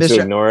just choosing to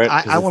ignore it.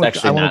 It's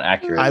actually not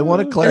accurate. I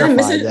want to clarify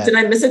that. Did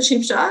I miss a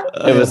cheap shot?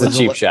 It was a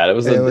cheap shot. It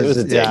was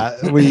a dig. Yeah,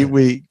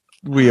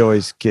 we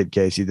always kid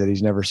Casey that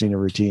he's never seen a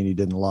routine he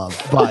didn't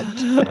love,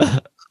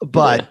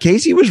 but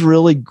Casey was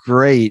really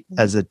great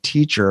as a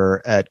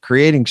teacher at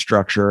creating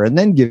structure and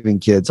then giving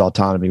kids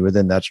autonomy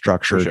within that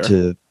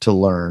structure to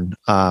learn.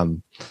 All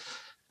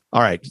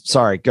right.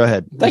 Sorry. Go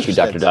ahead. Thank you,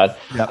 Dr. Dodd.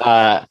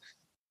 Yep.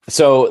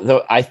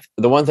 So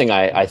the one thing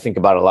I think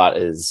about a lot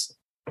is,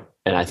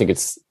 and I think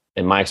it's,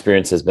 in my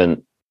experience, has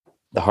been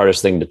the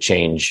hardest thing to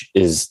change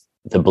is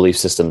the belief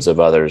systems of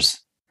others,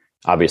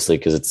 obviously,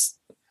 because it's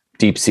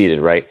deep seated,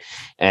 right?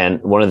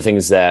 And one of the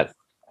things that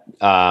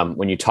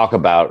when you talk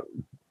about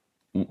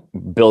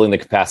building the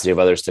capacity of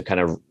others to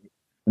kind of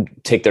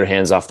take their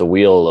hands off the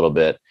wheel a little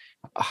bit,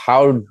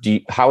 how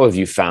have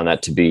you found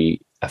that to be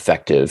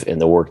effective in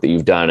the work that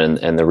you've done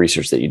and the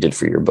research that you did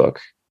for your book?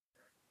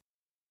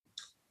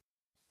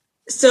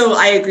 So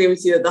I agree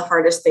with you that the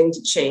hardest thing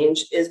to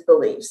change is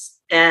beliefs.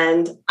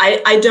 And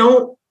I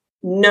don't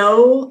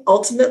know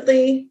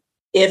ultimately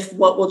if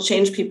what will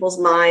change people's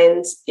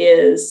minds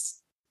is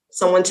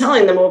someone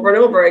telling them over and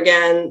over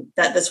again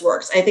that this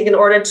works. I think in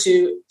order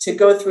to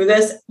go through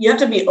this, you have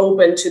to be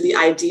open to the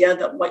idea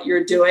that what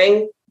you're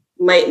doing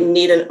might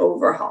need an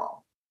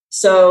overhaul.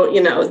 So,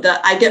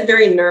 I get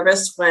very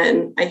nervous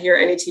when I hear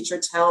any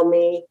teacher tell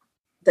me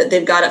that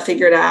they've got it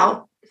figured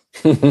out.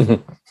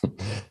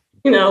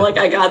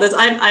 I got this.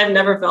 I've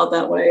never felt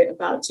that way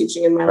about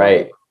teaching in my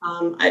life.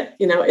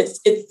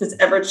 It's this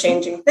ever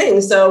changing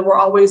thing. So we're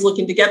always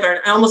looking together.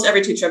 And almost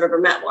every teacher I've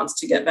ever met wants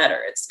to get better.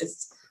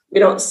 We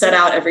don't set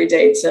out every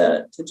day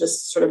to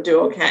just sort of do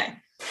okay.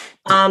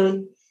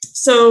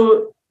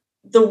 So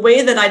the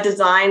way that I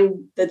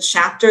designed the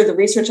chapter, the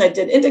research I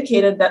did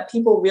indicated that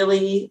people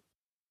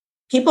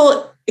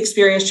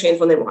experience change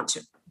when they want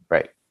to.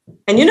 Right.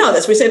 And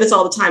this, we say this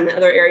all the time in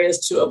other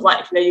areas too of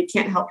life. You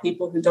can't help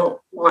people who don't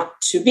want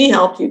to be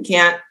helped. You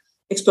can't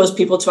expose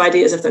people to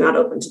ideas if they're not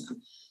open to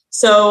them.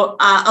 So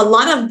a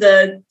lot of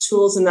the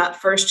tools in that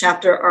first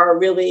chapter are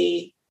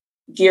really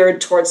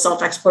geared towards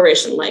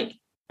self-exploration, like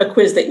a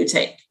quiz that you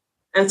take.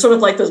 And sort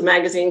of like those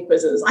magazine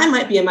quizzes, I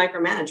might be a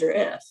micromanager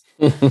if.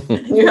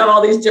 And you have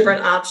all these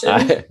different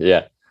options.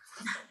 Yeah.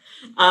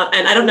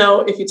 And I don't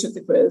know if you took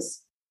the quiz,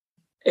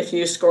 if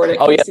you scored it.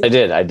 Oh, yes, I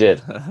did. I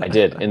did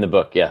in the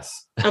book.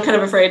 Yes. I'm kind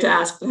of afraid to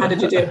ask, but how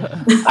did you do?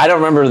 I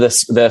don't remember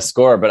the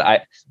score,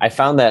 but I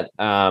found that,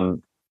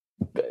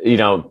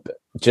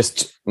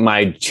 just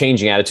my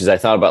changing attitudes. I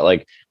thought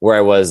about where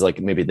I was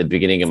maybe at the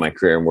beginning of my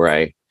career and where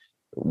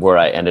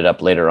I ended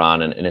up later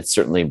on. And it's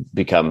certainly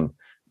become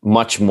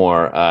much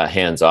more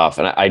hands off.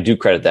 And I do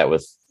credit that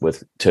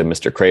to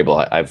Mr.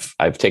 Crable.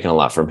 I've taken a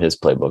lot from his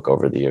playbook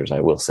over the years,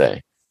 I will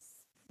say.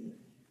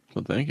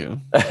 Well, thank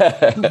you. I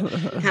kind of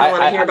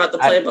want to hear about the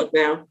playbook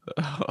now.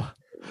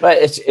 But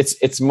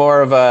it's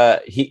more of a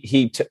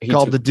he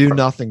called the do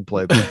nothing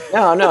playbook.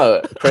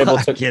 No, Crable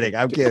I'm kidding.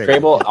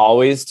 Crable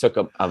always took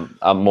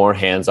a more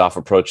hands off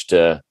approach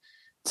to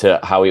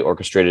how he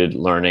orchestrated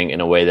learning in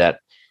a way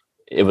that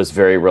it was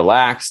very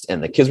relaxed,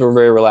 and the kids were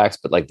very relaxed,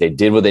 but they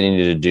did what they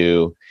needed to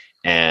do,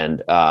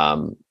 and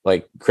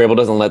Crable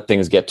doesn't let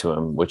things get to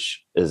him,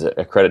 which is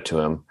a credit to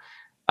him.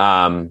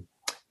 And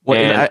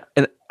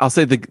I'll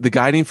say the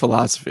guiding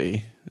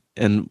philosophy,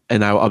 and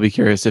I'll be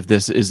curious if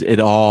this is it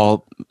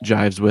all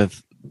jives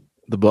with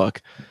the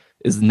book,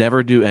 is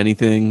never do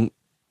anything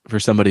for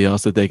somebody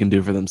else that they can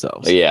do for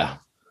themselves. Yeah.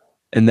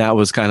 And that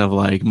was kind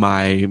of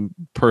my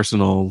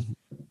personal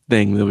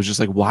thing. That was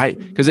just why?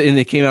 Because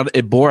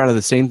it bore out of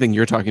the same thing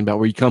you're talking about,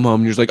 where you come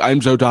home and you're just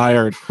I'm so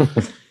tired.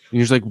 And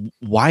you're just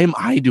why am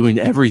I doing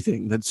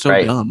everything? That's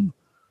so dumb.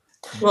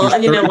 Well,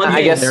 and one I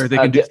thing, guess they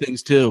can do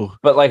things too.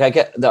 But like, I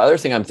get the other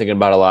thing I'm thinking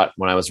about a lot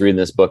when I was reading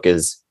this book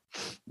is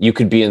you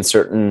could be in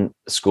certain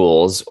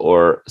schools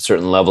or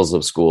certain levels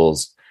of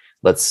schools.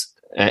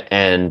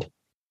 And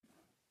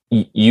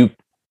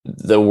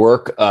the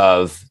work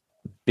of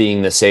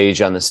being the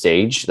sage on the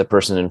stage, the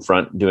person in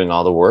front doing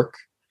all the work,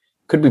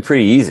 could be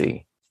pretty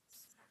easy,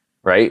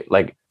 right?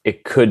 Like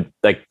it could,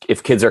 like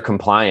if kids are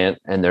compliant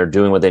and they're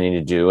doing what they need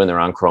to do and they're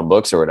on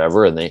Chromebooks or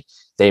whatever, and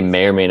they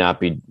may or may not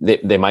be,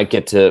 they might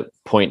get to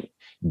point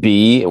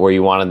B where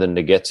you wanted them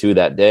to get to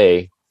that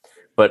day,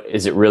 but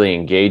is it really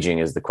engaging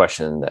is the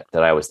question that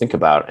I always think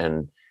about.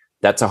 And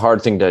that's a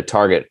hard thing to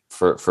target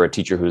for a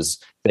teacher who's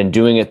been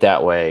doing it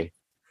that way.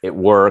 It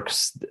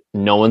works.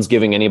 No one's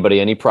giving anybody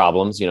any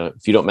problems.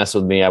 If you don't mess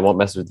with me, I won't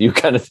mess with you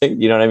kind of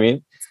thing. You know what I mean?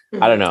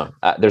 Mm-hmm. I don't know.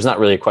 There's not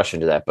really a question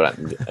to that, but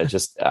I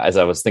just, as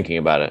I was thinking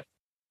about it.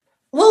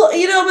 Well,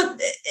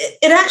 but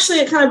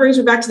it kind of brings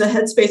me back to the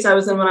headspace I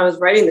was in when I was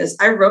writing this.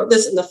 I wrote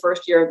this in the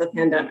first year of the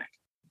pandemic.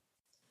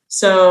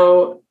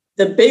 So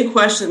the big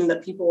question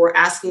that people were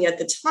asking at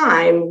the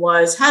time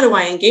was, how do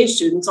I engage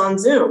students on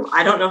Zoom?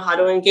 I don't know how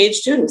to engage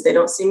students. They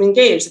don't seem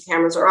engaged. The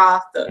cameras are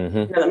off.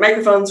 The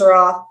microphones are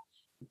off.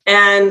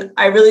 And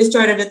I really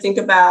started to think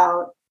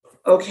about,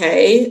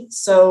 okay,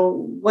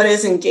 so what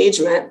is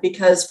engagement?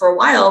 Because for a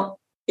while,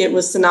 it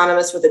was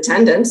synonymous with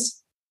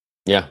attendance.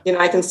 Yeah.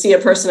 I can see a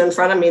person in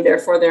front of me,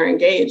 therefore they're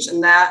engaged.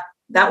 And that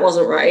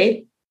wasn't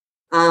right.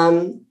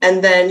 And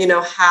then,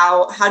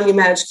 how do you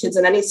manage kids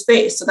in any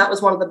space? So that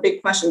was one of the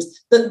big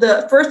questions.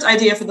 The first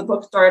idea for the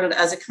book started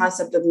as a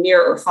concept of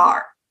near or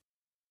far,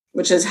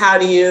 which is how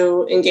do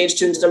you engage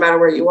students no matter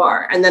where you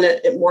are? And then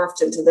it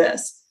morphed into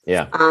this.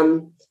 Yeah.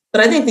 But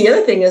I think the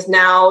other thing is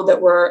now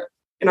that we're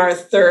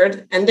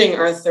ending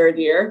our third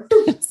year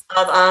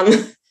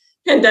of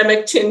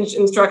pandemic tinge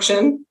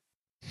instruction,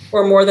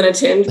 or more than a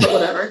tinge, but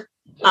whatever.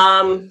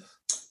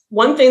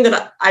 One thing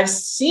that I've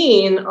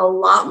seen a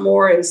lot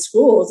more in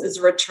schools is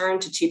a return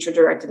to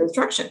teacher-directed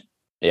instruction.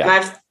 Yeah. And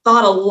I've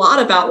thought a lot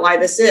about why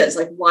this is,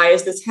 like, why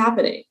is this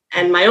happening?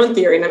 And my own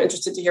theory, and I'm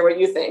interested to hear what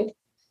you think,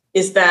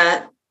 is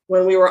that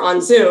when we were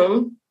on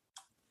Zoom,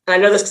 and I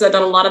know this because I've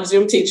done a lot of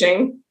Zoom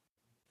teaching,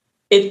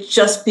 it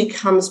just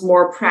becomes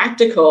more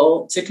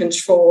practical to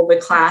control the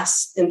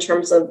class in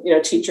terms of,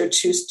 teacher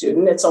to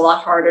student. It's a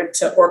lot harder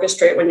to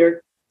orchestrate when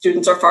your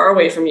students are far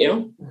away from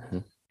you. Mm-hmm.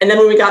 And then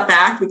when we got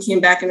back, we came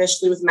back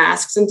initially with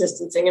masks and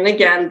distancing. And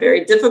again,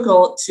 very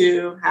difficult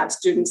to have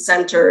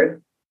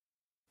student-centered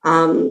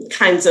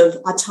kinds of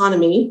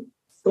autonomy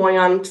going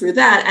on through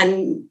that.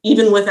 And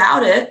even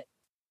without it,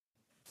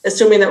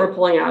 assuming that we're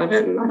pulling out of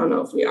it, and I don't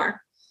know if we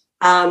are,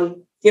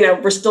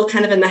 we're still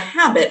kind of in the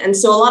habit. And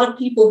so a lot of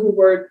people who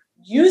were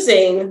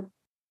using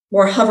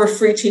more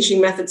hover-free teaching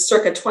methods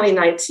circa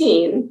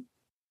 2019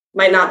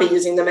 might not be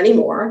using them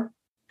anymore.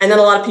 And then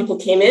a lot of people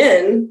came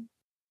in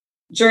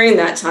during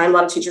that time, a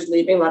lot of teachers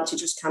leaving, a lot of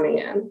teachers coming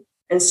in.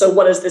 And so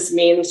what does this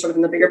mean sort of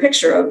in the bigger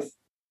picture of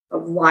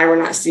why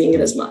we're not seeing it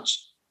as much?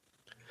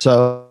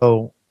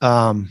 So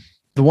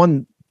the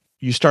one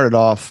you started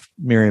off,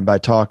 Miriam, by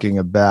talking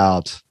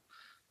about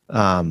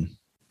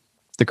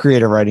the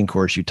creative writing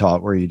course you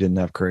taught where you didn't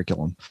have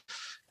curriculum.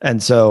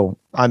 And so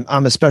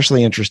I'm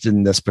especially interested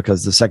in this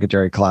because the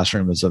secondary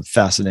classroom is a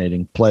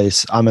fascinating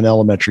place. I'm an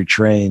elementary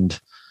trained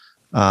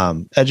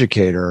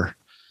educator,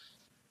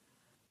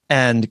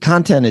 and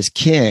content is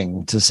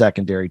king to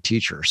secondary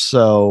teachers.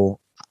 So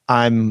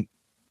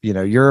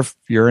you're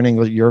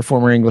a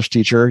former English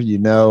teacher.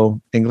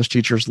 English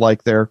teachers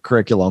like their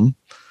curriculum,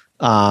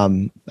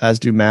 as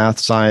do math,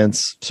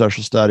 science,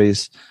 social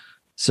studies.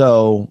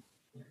 So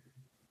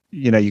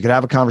you could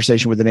have a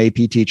conversation with an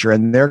AP teacher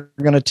and they're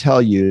going to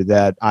tell you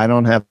that I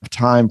don't have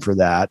time for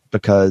that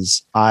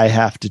because I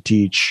have to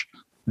teach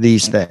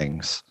these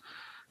things.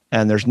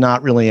 And there's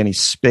not really any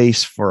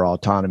space for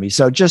autonomy.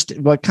 So just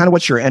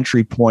what's your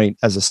entry point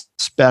as a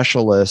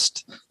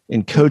specialist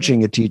in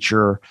coaching a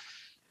teacher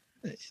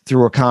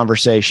through a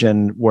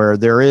conversation where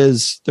there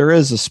is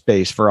a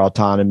space for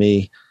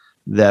autonomy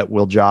that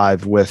will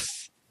jive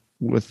with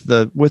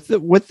the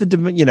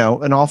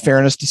in all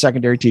fairness to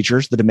secondary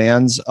teachers, the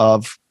demands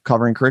of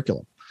covering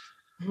curriculum.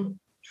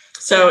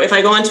 So if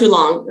I go on too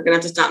long, you're going to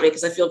have to stop me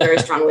because I feel very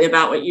strongly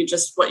about what you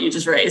just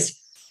raised.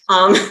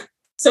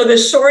 So the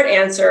short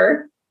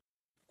answer,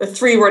 the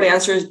 3-word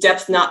answer, is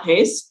depth, not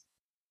pace.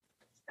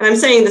 And I'm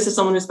saying this as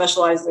someone who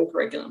specializes in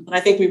curriculum, but I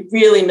think we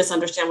really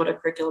misunderstand what a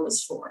curriculum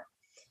is for.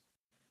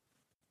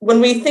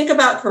 When we think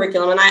about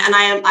curriculum, and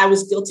I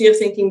was guilty of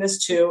thinking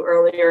this too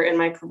earlier in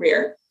my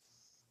career,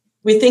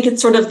 we think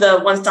it's sort of the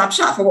one-stop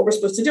shop for what we're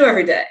supposed to do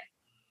every day.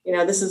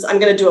 I'm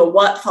going to do a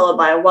what followed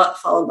by a what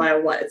followed by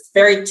a what. It's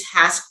very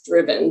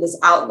task-driven, this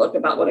outlook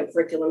about what a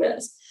curriculum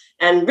is.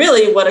 And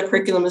really what a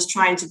curriculum is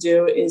trying to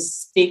do is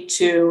speak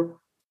to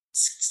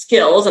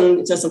skills.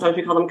 And so sometimes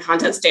we call them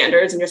content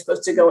standards, and you're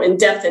supposed to go in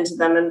depth into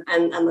them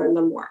and learn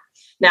them more.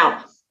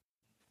 Now,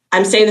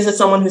 I'm saying this as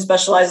someone who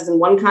specializes in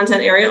one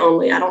content area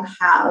only. I don't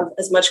have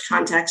as much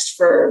context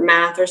for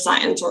math or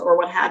science or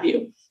what have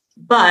you.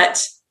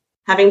 But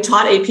having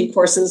taught AP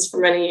courses for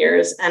many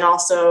years, and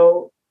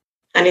also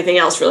anything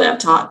else really. I've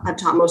taught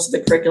most of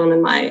the curriculum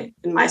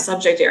in my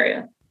subject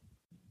area.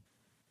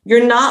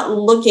 You're not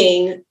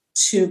looking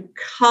to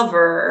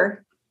covering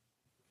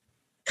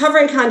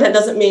content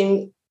doesn't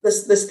mean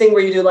this thing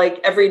where you do like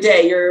every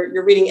day,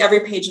 you're reading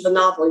every page of the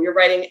novel, you're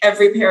writing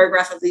every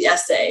paragraph of the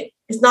essay.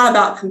 It's not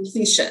about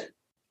completion.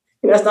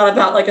 It's not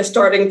about like a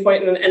starting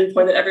point and an end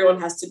point that everyone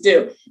has to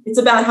do. It's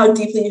about how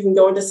deeply you can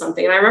go into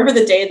something. And I remember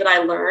the day that I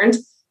learned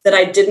that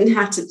I didn't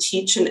have to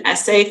teach an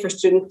essay for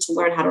students to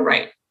learn how to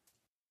write.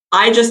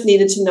 I just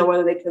needed to know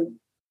whether they could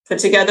put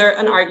together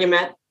an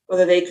argument,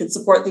 whether they could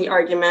support the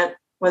argument,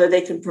 whether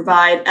they could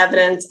provide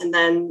evidence and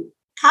then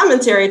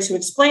commentary to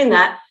explain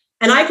that.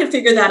 And I could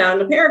figure that out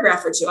in a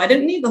paragraph or two. I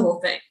didn't need the whole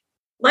thing.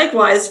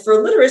 Likewise,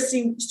 for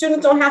literacy,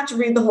 students don't have to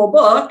read the whole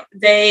book.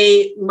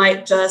 They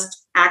might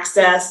just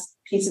access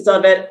pieces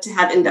of it to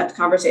have in-depth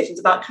conversations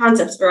about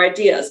concepts or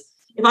ideas.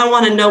 If I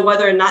want to know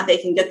whether or not they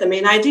can get the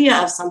main idea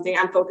of something,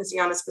 I'm focusing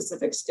on a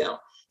specific skill.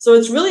 So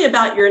it's really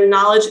about your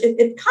knowledge.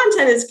 If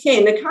content is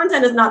king, the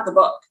content is not the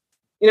book.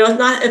 It's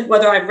not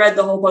whether I've read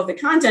the whole book. The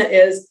content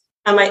is,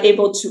 am I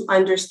able to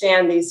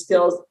understand these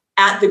skills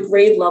at the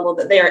grade level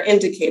that they are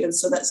indicated,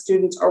 so that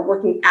students are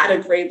working at a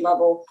grade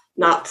level,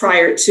 not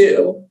prior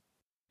to,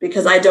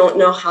 because I don't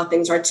know how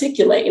things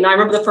articulate. I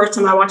remember the first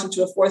time I walked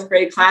into a fourth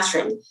grade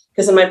classroom,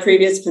 because in my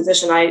previous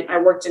position, I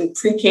worked in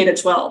pre-K to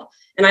 12,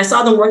 and I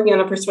saw them working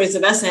on a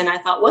persuasive essay, and I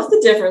thought, what's the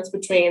difference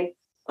between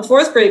a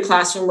fourth grade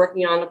classroom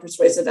working on a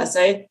persuasive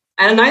essay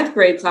and a ninth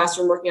grade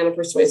classroom working on a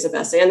persuasive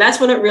essay? And that's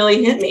when it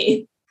really hit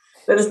me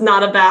that it's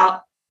not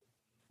about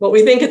what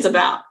we think it's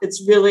about.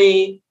 It's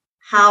really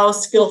how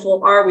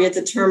skillful are we at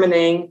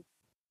determining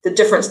the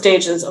different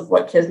stages of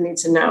what kids need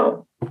to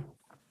know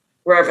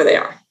wherever they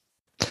are.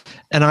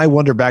 And I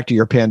wonder, back to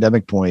your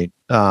pandemic point,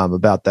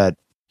 about that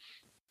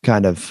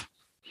kind of,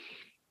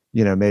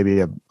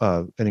 maybe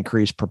an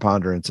increased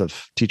preponderance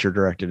of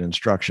teacher-directed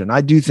instruction.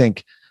 I do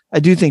think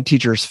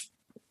teachers,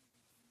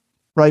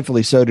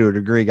 rightfully so to a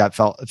degree,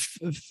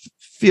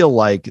 feel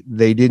like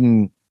they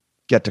didn't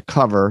get to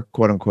cover,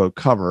 quote unquote,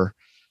 cover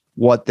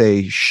what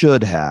they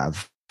should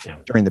have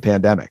during the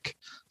pandemic,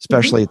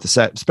 especially at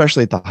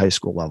the high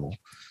school level.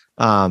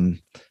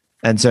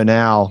 And so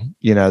now,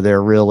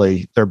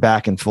 they're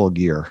back in full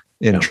gear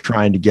in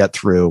trying to get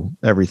through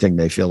everything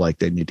they feel like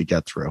they need to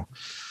get through.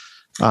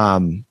 All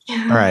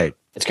right.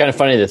 It's kind of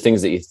funny, the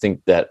things that you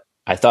think that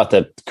I thought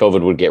that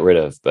COVID would get rid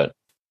of, but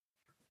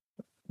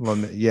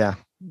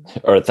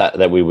or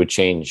that we would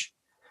change,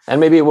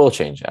 and maybe it will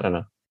change. I don't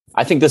know.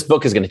 I think this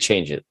book is going to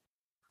change it.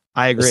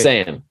 I agree. Just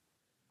saying.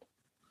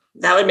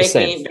 That would make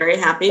me very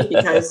happy,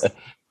 because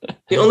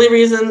the only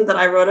reason that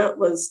I wrote it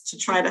was to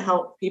try to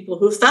help people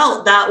who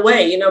felt that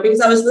way,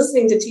 because I was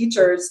listening to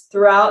teachers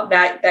throughout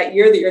that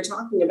year that you're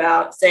talking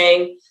about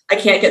saying, I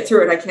can't get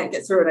through it. I can't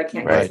get through it. I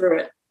can't get through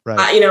it. Right.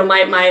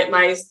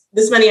 My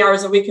this many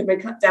hours a week have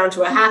been cut down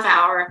to a half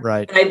hour,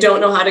 right, and I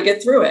don't know how to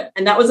get through it.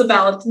 And that was a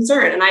valid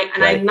concern. And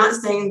I'm not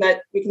saying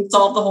that we can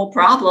solve the whole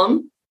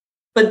problem,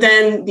 but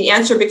then the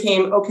answer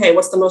became, okay,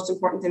 what's the most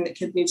important thing that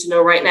kids need to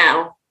know right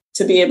now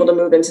to be able to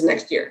move into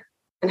next year?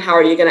 And how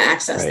are you going to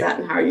access that?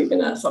 And how are you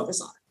going to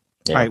focus on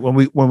it? Yeah. All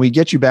right. When we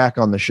get you back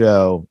on the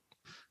show,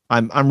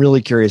 I'm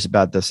really curious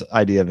about this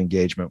idea of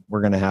engagement.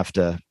 We're going to have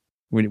to,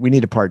 we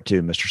need a part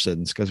 2, Mr.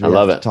 Siddons, because we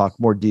have to talk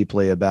more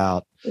deeply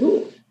about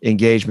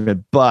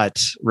engagement.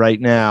 But right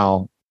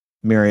now,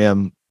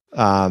 Miriam,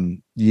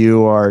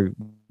 you are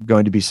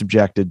going to be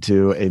subjected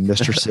to a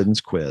Mr. Siddons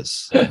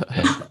quiz. I'm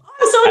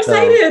so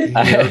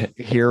excited.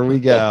 Here we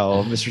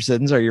go. Mr.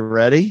 Siddons, are you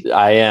ready?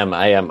 I am.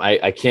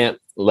 I can't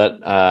let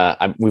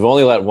we've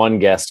only let one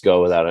guest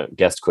go without a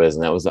guest quiz,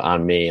 and that was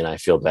on me, and I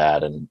feel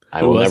bad, and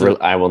I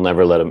will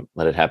never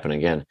let it happen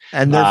again.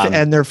 And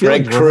they're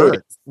feeling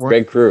Greg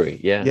Crewy.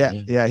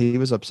 Yeah, he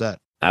was upset.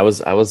 I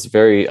was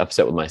very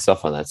upset with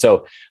myself on that.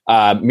 So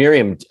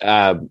Miriam,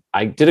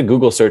 I did a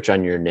Google search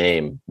on your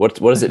name. What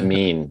does it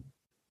mean?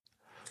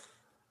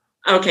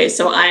 Okay,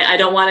 so I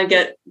don't want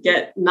to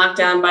get knocked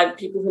down by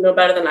people who know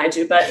better than I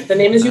do, but the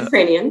name is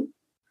Ukrainian.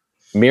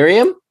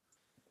 Miriam?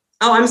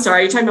 Oh, I'm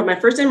sorry. You're talking about my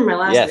first name or my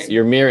last name? Yes,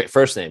 your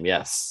first name,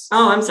 yes.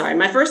 Oh, I'm sorry.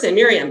 My first name,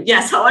 Miriam.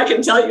 Yes, how I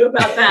can tell you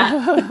about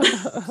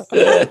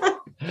that.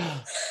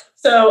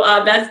 So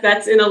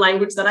that's in a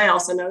language that I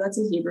also know. That's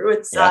in Hebrew.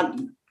 It's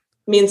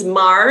means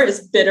mar is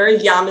bitter,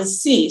 yam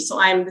is sea. So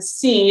I'm the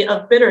sea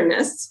of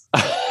bitterness.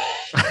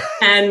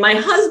 And my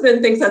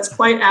husband thinks that's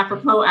quite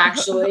apropos,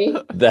 actually.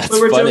 That's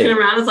when we're funny. joking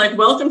around, it's like,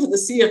 welcome to the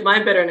sea of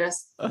my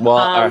bitterness. Well,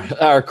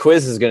 our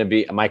quiz is going to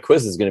be, my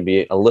quiz is going to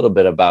be a little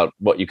bit about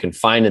what you can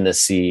find in the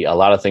sea, a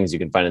lot of things you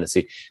can find in the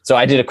sea. So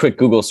I did a quick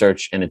Google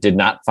search, and it did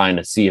not find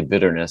a sea of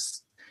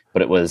bitterness,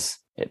 but it was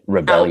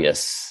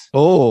rebellious.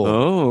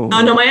 Oh,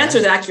 no, my answer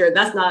is accurate.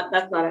 That's not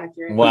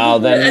accurate. Well,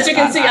 then, as you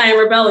can see, I am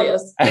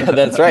rebellious.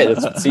 That's right.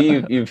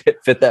 See, you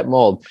fit that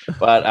mold.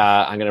 But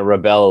I'm going to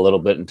rebel a little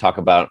bit and talk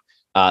about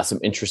some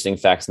interesting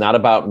facts, not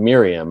about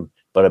Miriam,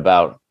 but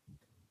about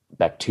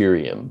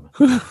bacterium.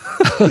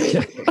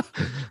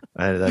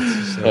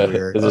 That's so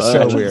weird. This is So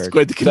strange. weird. It's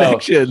quite the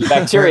connection.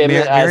 Bacterium.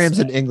 Miriam's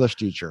an English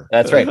teacher.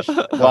 That's right.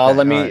 Well, Okay,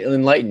 let me all right.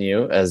 enlighten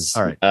you as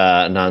All right.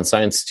 a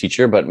non-science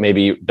teacher, but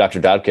maybe Dr.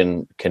 Dodd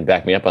can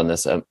back me up on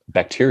this.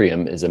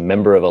 Bacterium is a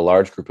member of a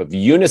large group of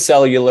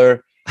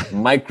unicellular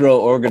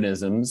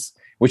microorganisms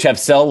which have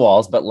cell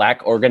walls but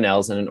lack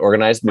organelles and an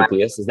organized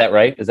nucleus. Is that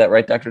right? Is that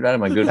right, Dr. Dodd?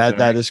 Am I good?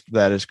 That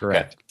is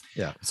correct.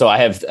 Okay. So I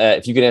have,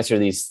 if you can answer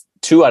these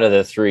 2 out of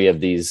the 3 of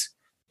these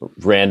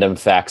random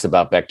facts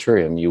about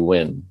bacterium, you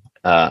win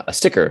a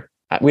sticker.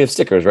 We have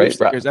stickers, right?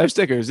 I have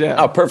stickers. Yeah.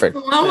 Oh, perfect.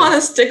 Well, I want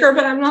a sticker,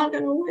 but I'm not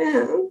going to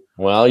win.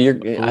 Well, I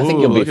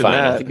think you'll be look at fine.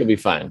 that. I think you'll be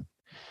fine.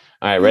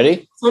 All right,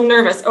 ready? I'm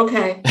nervous.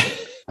 Okay.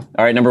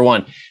 All right, number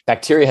 1.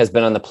 Bacteria has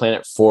been on the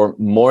planet for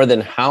more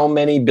than how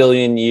many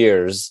billion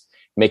years,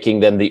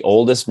 making them the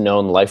oldest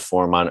known life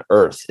form on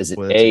Earth? Is it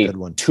Well, that's a A, good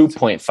one.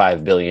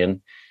 2.5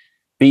 billion,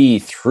 B,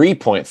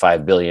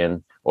 3.5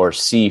 billion, or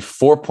C,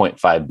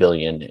 4.5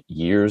 billion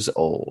years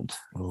old?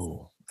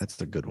 Oh, that's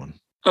the good one.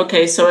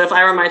 Okay. So if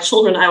I were my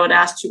children, I would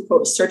ask to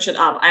quote, search it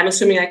up. I'm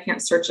assuming I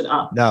can't search it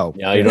up. No.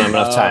 No, you don't have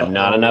enough time.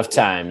 Not enough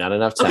time. Not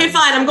enough time. Okay,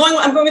 fine. I'm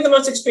going with the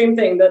most extreme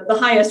thing, the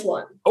highest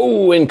one.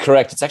 Oh,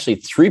 incorrect. It's actually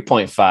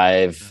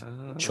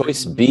 3.5.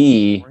 Choice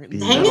B.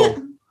 Dang it.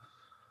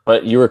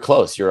 But you were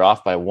close. You're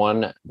off by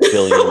 1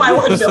 billion. By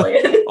 1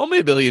 billion. Only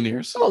a billion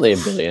years. Only a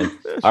billion.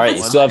 All right,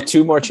 you still have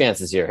 2 more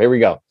chances here. Here we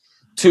go.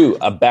 2,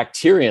 a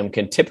bacterium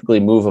can typically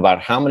move about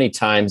how many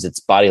times its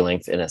body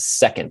length in a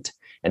second?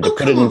 And to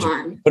put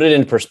it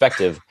in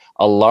perspective,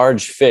 a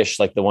large fish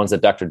like the ones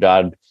that Dr.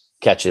 Dodd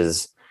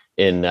catches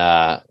in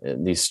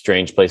these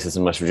strange places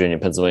in West Virginia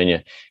and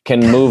Pennsylvania can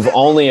move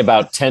only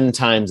about 10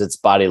 times its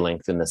body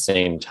length in the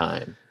same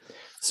time.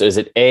 So is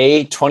it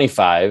A,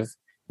 25,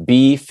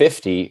 B,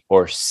 50,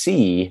 or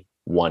C,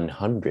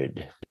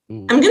 100?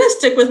 I'm going to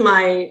stick with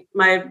my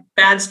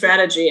bad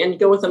strategy and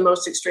go with the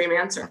most extreme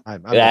answer.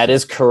 That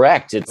is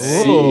correct. It's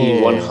C,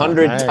 Ooh,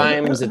 100 nice.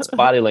 times its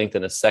body length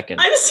in a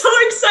second. I'm so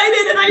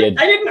excited, and I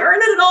didn't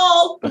earn it at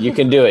all. You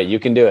can do it. You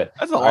can do it.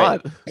 That's a All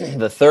lot. right.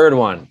 The third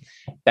one.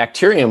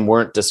 Bacterium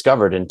weren't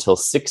discovered until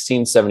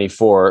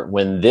 1674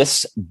 when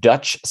this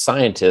Dutch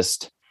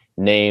scientist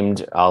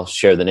named, I'll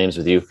share the names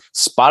with you,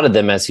 spotted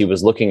them as he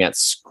was looking at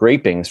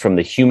scrapings from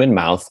the human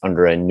mouth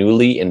under a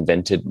newly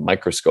invented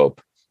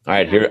microscope. All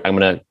right, here I'm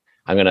gonna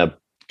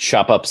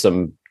chop up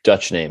some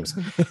Dutch names.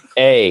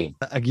 A.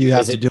 You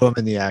have to do them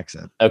in the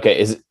accent. Okay,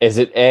 is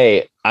it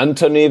A,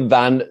 Anthony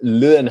van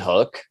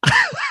Leeuwenhoek?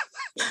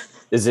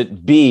 Is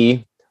it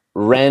B,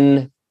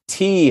 Ren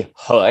T.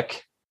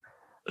 Hoek?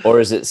 Or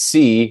is it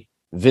C,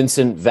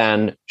 Vincent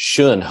van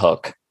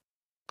Schoenhoek?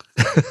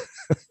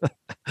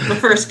 The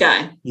first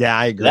guy. Yeah,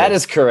 I agree. That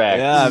is correct.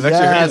 Yeah, I've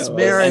actually heard that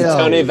one. Mario.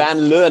 Anthony van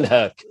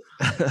Leeuwenhoek.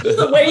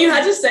 The way you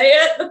had to say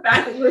it, the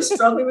fact that you were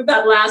struggling with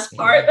that last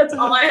part, that's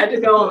all I had to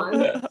go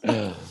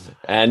on.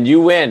 And you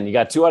win. You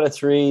got 2 out of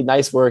 3.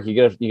 Nice work. You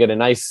get a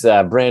nice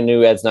brand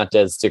new Ed's Not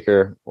Dead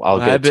sticker. I'll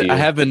get it to you. I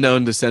have been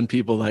known to send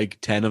people like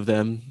 10 of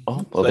them.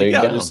 Oh, well, there you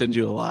I'll go. just send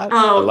you a lot.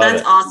 Oh, love that's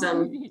it.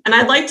 awesome. And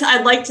I'd like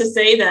to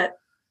say that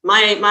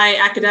my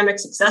academic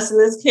success in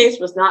this case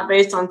was not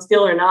based on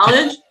skill or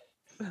knowledge.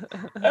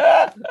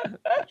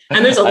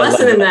 And there's a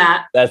lesson in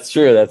that. That's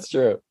true. That's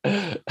true.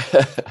 Thank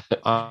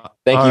all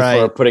you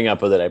right. for putting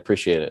up with it. I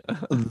appreciate it.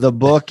 The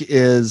book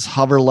is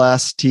Hover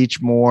Less,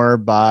 Teach More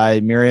by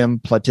Miriam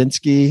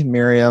Platinsky.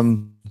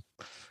 Miriam,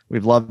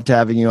 we've loved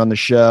having you on the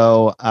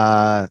show.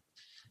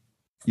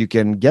 You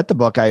can get the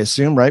book, I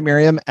assume, right,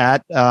 Miriam,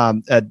 at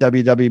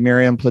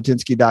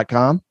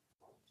www.miriamplatinsky.com.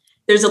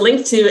 There's a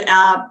link to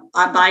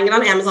buying it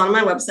on Amazon on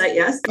my website.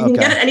 Yes, you can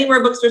get it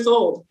anywhere books are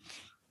sold.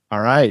 All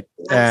right.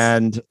 Yes.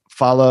 And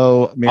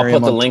follow Miriam.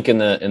 I'll put the link in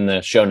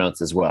the show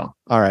notes as well.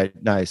 All right.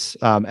 Nice.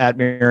 At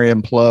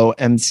Miriam Plo,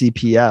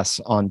 MCPS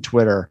on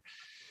Twitter.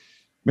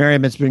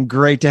 Miriam, it's been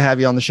great to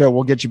have you on the show.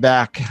 We'll get you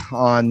back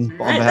on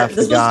behalf of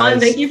the This was fun.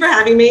 guys. Thank you for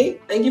having me.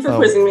 Thank you for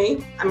quizzing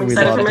me. I'm we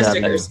excited for loved my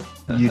having you.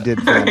 stickers. You did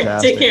All right,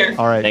 fantastic. take care.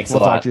 All right. Thanks a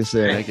we'll lot. talk to you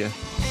soon. Thank you.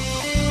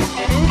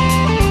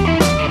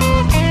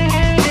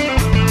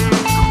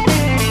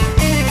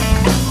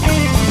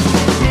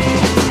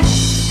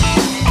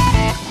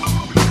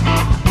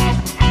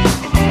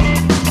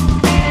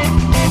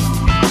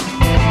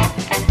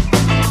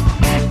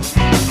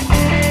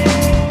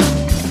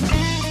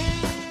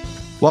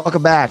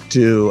 Welcome back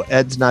to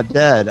Ed's Not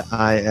Dead.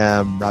 I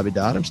am Robbie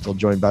Dodd. I'm still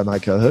joined by my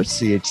co-hosts,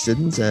 C.H.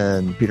 Siddons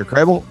and Peter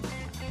Crable.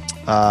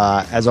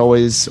 As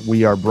always,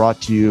 we are brought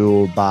to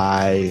you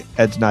by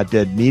Ed's Not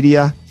Dead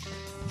Media,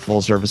 a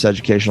full-service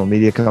educational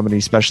media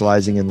company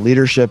specializing in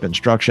leadership,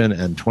 instruction,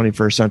 and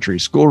 21st century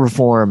school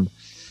reform.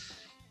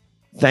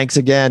 Thanks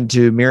again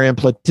to Miriam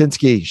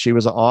Platinsky. She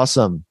was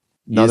awesome.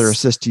 Another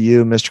assist to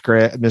you,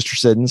 Mr.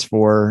 Siddons,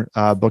 for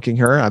booking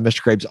her.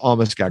 Mr. Krabs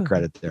almost got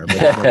credit there,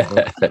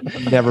 but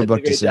never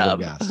booked a single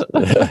guest.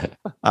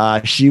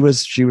 She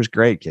was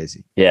great,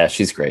 Casey. Yeah,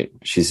 she's great.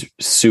 She's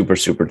super,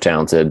 super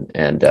talented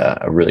and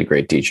a really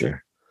great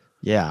teacher.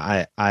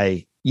 Yeah,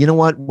 I you know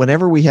what?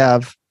 Whenever we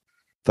have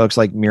folks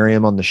like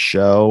Miriam on the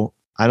show,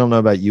 I don't know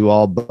about you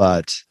all,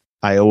 but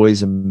I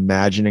always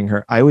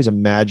imagine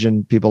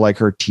people like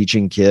her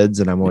teaching kids,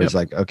 and I'm always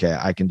like, okay,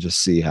 I can just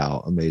see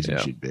how amazing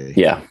she'd be.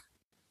 Yeah.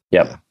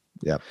 Yep. Yeah.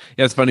 Yeah,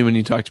 it's funny when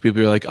you talk to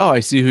people, you're like, oh, I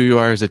see who you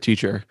are as a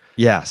teacher.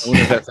 Yes. I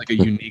wonder if that's like a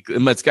unique,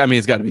 it's got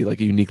to be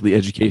like a uniquely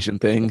education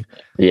thing.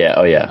 Yeah.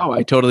 Oh, yeah. Oh,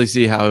 I totally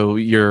see how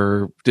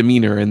your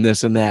demeanor and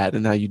this and that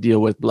and how you deal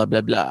with blah, blah,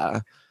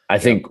 blah. I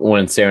think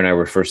when Sarah and I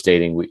were first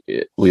dating,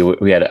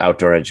 we had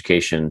outdoor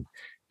education,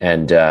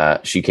 and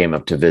she came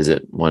up to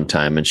visit one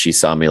time, and she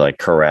saw me like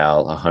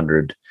corral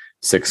 100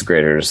 sixth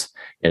graders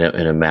in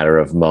a matter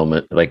of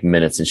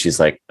minutes. And she's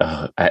like,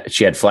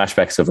 she had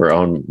flashbacks of her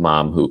own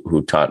mom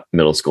who taught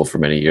middle school for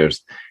many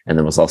years. And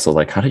then was also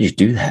like, how did you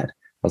do that?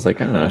 I was like,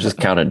 I don't know. I just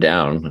counted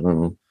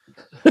down.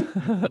 I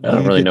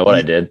don't really know what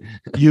I did.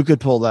 You could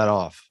pull that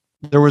off.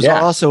 There was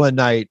also a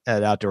night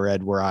at Outdoor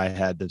Ed where I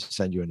had to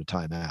send you into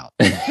timeout.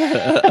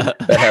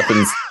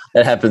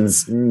 That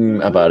happens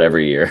about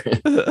every year.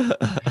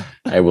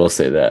 I will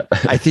say that.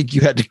 I think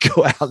you had to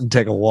go out and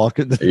take a walk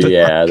in the dark.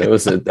 Yeah, that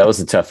was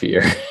a tough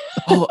year.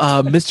 Oh,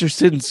 Mr.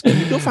 Siddons, can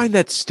you go find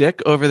that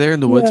stick over there in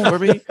the woods for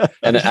me?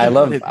 And I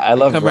love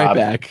come right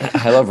back.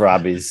 I love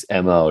Robbie's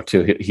MO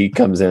too. He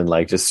comes in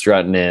like just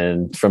strutting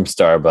in from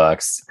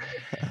Starbucks,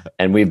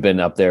 and we've been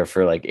up there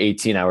for like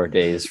 18-hour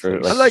days for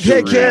like. I'm like,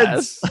 hey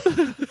kids,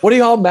 what are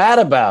you all mad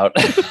about?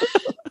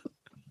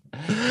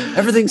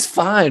 Everything's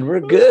fine.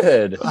 We're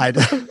good. I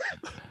know.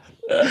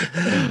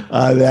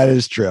 That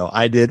is true.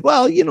 I did.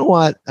 Well, you know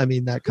what? I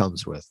mean, that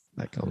comes with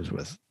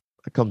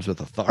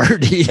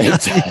authority.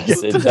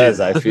 It does.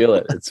 I feel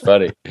it. It's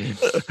funny.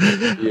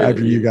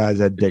 After you guys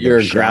had taken you're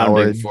a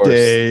shower force.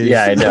 days.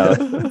 Yeah, I know.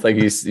 It's like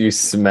you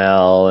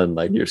smell and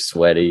like you're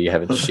sweaty. You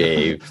haven't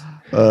shaved.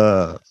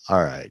 All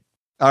right.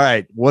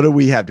 What do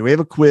we have? Do we have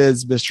a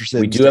quiz, Mr.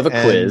 Siddons? We do have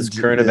a quiz,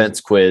 current events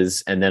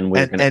quiz, and then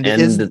we're going to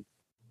end.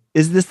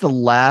 Is this the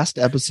last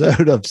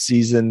episode of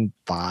season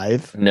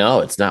 5? No,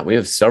 it's not. We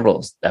have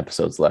several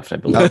episodes left, I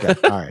believe. Okay.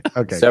 All right.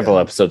 Okay. Several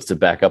episodes to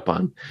back up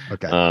on.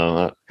 Okay.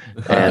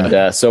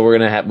 So we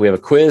have a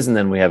quiz, and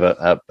then we have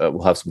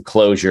we'll have some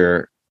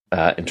closure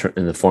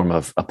in the form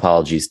of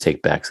apologies,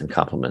 takebacks, and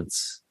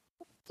compliments,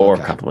 or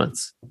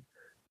compliments,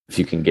 if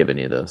you can give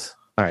any of those.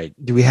 All right.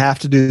 Do we have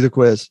to do the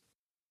quiz?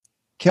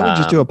 Can't we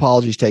just do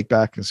apologies,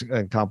 takebacks,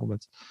 and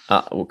compliments?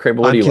 Well,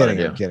 Crable, what do you want to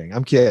do?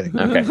 I'm kidding.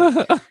 Okay.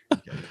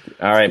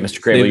 All right, Mr.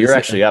 Crable, you're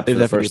actually up for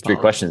the first 3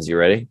 questions. You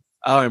ready?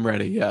 Oh, I'm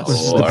ready. Yes.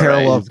 This is the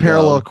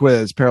parallel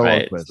quiz.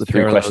 Parallel quiz.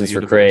 3 questions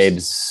for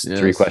Crabes,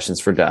 3 questions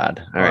for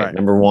Dodd. All right.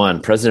 Number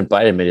 1, President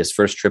Biden made his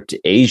first trip to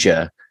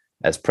Asia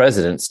as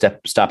president,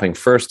 stopping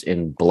first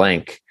in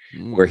blank,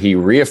 where he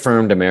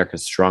reaffirmed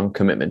America's strong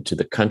commitment to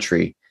the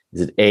country.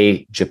 Is it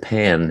A,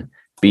 Japan,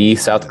 B,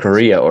 South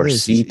Korea, or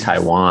C,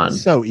 Taiwan?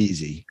 So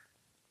easy.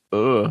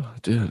 Oh,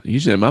 dude,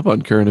 usually I'm up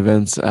on current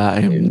events.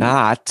 I am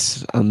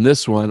not on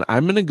this one.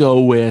 I'm going to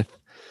go with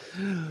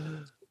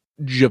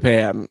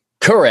Japan.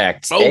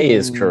 Correct. Oh, A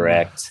is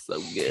correct. So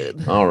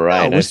good. All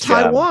right. No, it was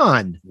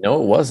Taiwan.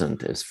 No, it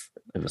wasn't.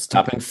 It was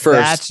stopping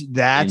first.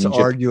 That's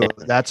arguable.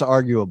 That's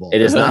arguable. It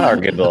is not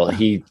arguable.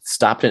 He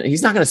stopped in.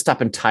 He's not going to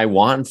stop in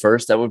Taiwan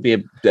first. That would be a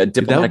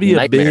diplomatic that would be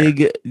nightmare. A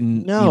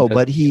big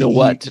but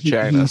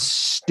he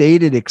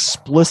stated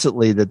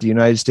explicitly that the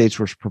United States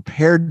was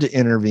prepared to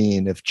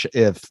intervene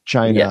if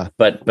China. Yeah,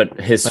 but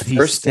his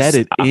first said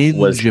it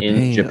was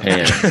in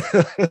Japan.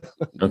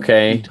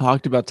 Okay, he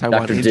talked about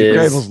Taiwan. Dr.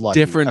 Diz,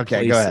 different.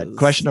 Okay, places. go ahead.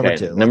 Question number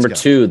 2. Number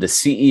 2, the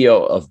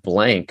CEO of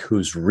blank,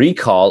 whose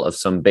recall of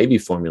some baby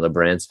formula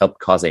brands helped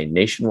cause a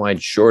nationwide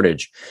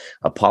shortage,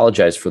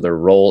 apologized for their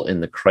role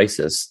in the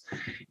crisis.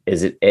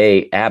 Is it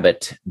A,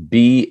 Abbott,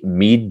 B,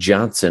 Mead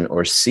Johnson,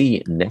 or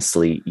C,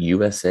 Nestle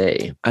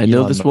USA? I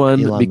know this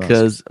one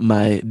because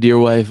my dear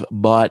wife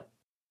bought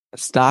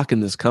stock in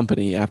this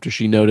company after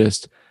she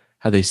noticed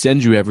how they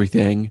send you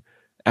everything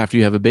after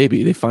you have a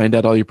baby. They find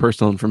out all your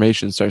personal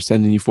information, start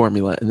sending you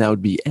formula, and that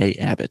would be A,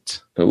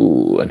 Abbott.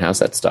 Ooh, and how's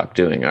that stock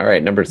doing? All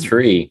right, number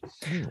 3,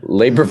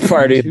 Labor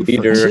Party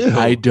leader.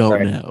 I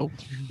don't know.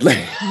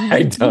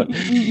 I don't.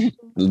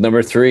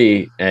 Number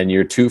 3, and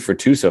you're 2 for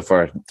 2 so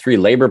far. 3,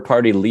 Labor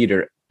Party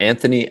leader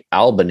Anthony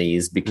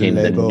Albanese became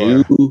the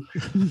new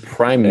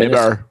prime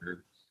minister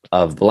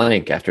of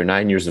blank after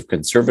 9 years of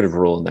conservative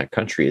rule in that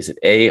country. Is it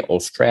A,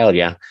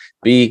 Australia,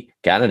 B,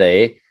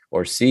 Canada,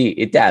 or C,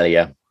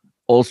 Italia?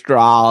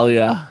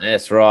 Australia.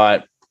 That's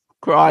right.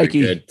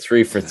 Crikey. Good.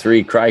 3 for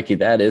 3. Crikey,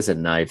 that is a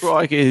knife.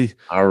 Crikey.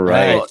 All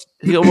right.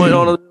 You got one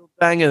on a little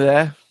banger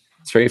there.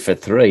 3 for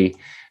 3.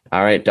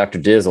 All right, Dr.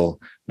 Dizzle.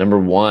 Number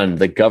 1,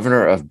 the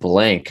governor of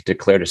blank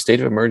declared a state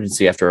of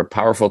emergency after a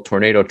powerful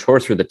tornado tore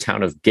through the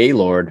town of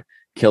Gaylord,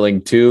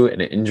 killing 2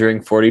 and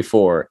injuring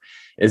 44.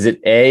 Is it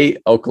A,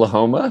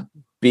 Oklahoma,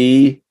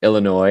 B,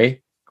 Illinois,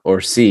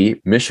 or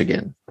C,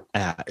 Michigan?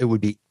 It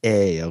would be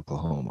A,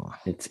 Oklahoma.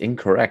 It's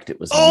incorrect. It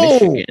was Oh!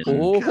 Michigan.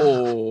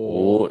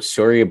 Oh,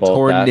 Sorry about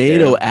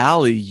Tornado that.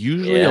 Alley,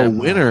 usually Yeah. a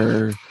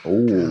winner.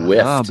 Oh,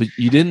 whiffed. But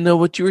you didn't know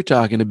what you were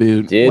talking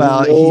about. Didn't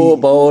Well, know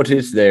about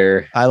it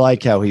there. I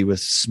like how he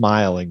was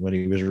smiling when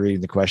he was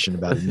reading the question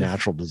about a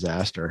natural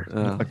disaster.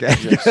 Oh, Okay.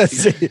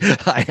 See,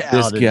 I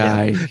This outed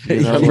guy. him. You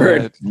know Number,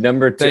 what?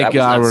 number 2. I Thank was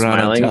God not we're not on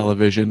smiling.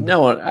 television.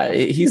 No,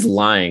 he's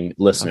lying,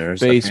 listeners.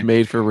 Face Okay.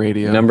 made for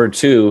radio. Number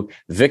 2,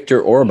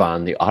 Viktor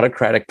Orban, the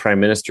autocratic prime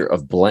minister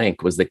of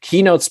blank, was the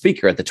keynote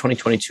speaker at the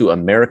 2022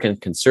 American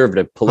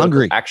Conservative Political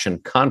Hungary. Action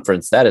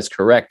Conference. That is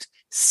correct.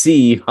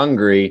 C,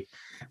 Hungary.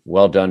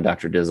 Well done,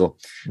 Dr. Dizzle.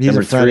 He's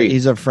Number a friend. 3.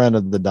 He's a friend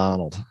of the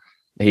Donald.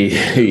 He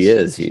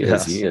is. He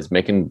is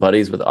making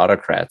buddies with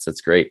autocrats. That's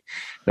great.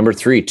 Number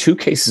 3, 2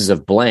 cases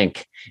of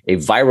blank, a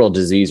viral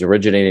disease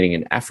originating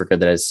in Africa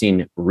that has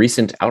seen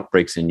recent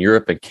outbreaks in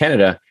Europe and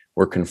Canada,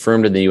 were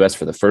confirmed in the U.S.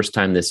 for the first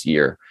time this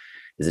year.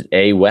 Is it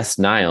A, West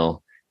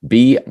Nile,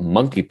 B,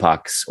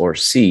 monkeypox, or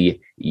C,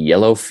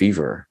 yellow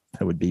fever?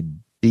 That would be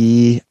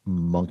B,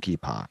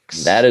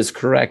 monkeypox. That is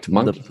correct.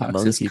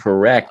 Monkeypox is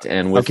correct.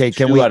 And with Okay,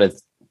 can 2 we- out of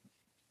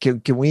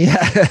Can we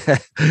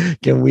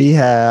can we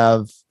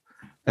have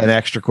an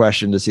extra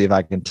question to see if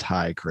I can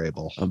tie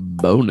Crable? A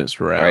bonus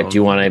round. all right, do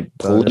you want a Bonus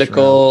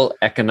political,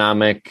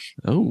 economic,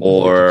 Oh,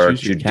 or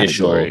choose your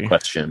judicial category.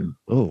 question?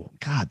 Oh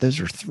God, those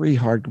are 3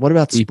 hard. What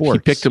about He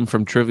sports? picked them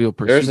from Trivial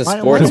There's Pursuit. a Why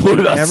sports don't we What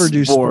about never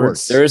do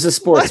sports? There is a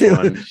sports Why-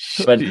 one,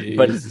 but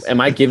Jeez.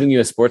 am I giving you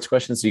a sports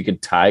question so you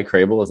could tie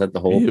Crable? Is that the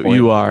whole point?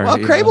 You are. Well,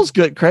 yeah. Crable's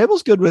good.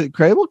 Crable's good with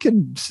Crable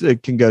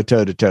can go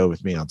toe to toe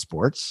with me on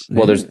sports.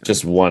 Well, there's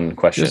just one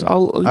question.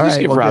 I'll just right,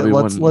 give well, Robbie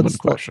let's- one let's-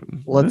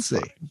 question. Let's see.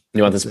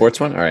 You want the sports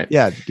one? All right.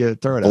 Yeah,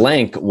 throw it up.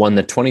 Blank won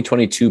the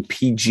 2022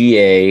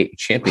 PGA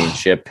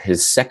Championship,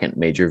 his second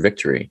major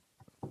victory.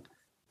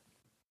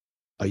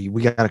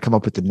 We got to come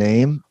up with the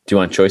name. Do you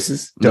want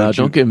choices? No,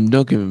 Don't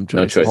don't give him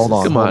choices. choices. Hold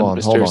on, Come hold on, on,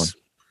 Mr. hold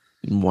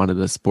on. Wanted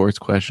a sports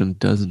question,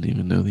 doesn't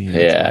even know the answer.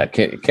 Yeah.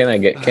 Can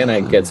I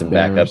get some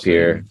backup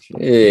here?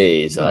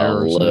 Jeez,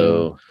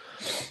 low.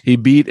 He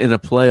beat in a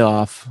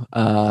playoff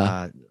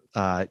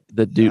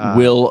the dude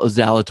Will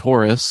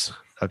Zalatoris.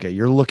 Okay,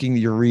 you're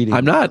reading.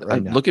 I'm not.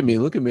 right now. Look at me. I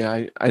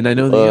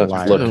know the Look,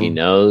 answer. look, he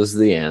knows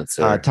the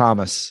answer.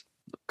 Thomas.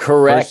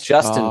 Correct, First-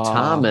 Justin Oh.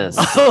 Thomas.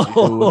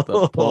 Ooh,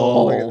 the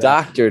ball.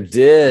 Dr.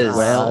 Diz.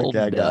 Well Okay,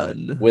 I got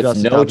it. done. With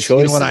Justin no Thomas. You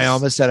know choices. what I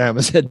almost said? I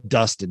almost said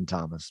Dustin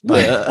Thomas.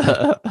 But,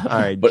 all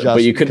right,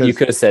 But you could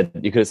because-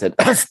 have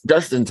said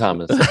Dustin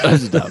Thomas.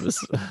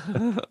 Thomas.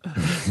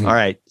 All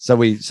right, so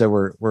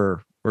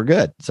we're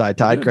good. So I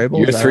tied Crable.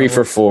 You're Is that 3 how it for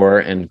works? 4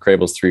 and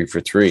Crable's 3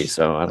 for 3.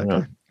 So I don't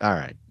know. All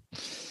right.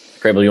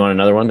 Crable, you want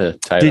another one to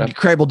tie it up?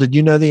 Crable, did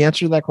you know the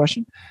answer to that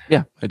question?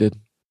 Yeah, I did.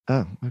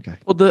 Oh, okay.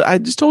 Well, I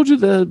just told you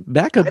the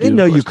backup. I didn't dude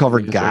know you was covered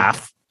pretty good.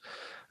 golf.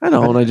 I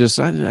know,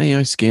 and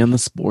I scan the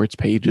sports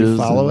pages.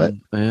 follow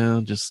and, yeah,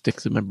 it just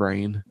sticks in my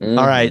brain. Mhm.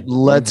 All right,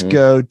 let's Mhm.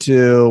 go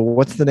to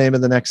what's the name of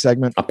the next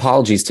segment?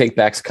 Apologies, take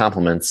backs,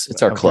 compliments.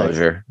 It's our Okay.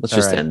 closure. Let's All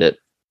just right. end it.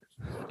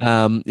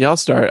 Yeah, I'll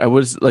start. I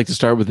would like to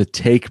start with a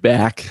take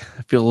back.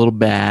 I feel a little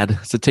bad.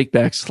 It's a take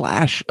back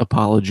 /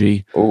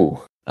 apology.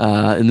 Oh,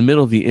 In the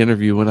middle of the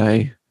interview, when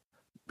I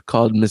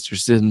called Mr.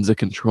 Siddons a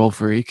control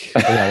freak.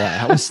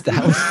 Yeah,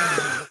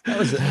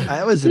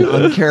 that was an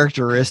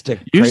uncharacteristic.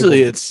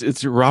 Usually Crable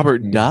it's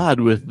Robert Dodd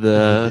with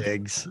the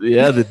digs.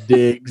 the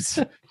digs.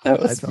 that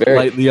was felt very,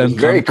 slightly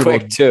very uncomfortable.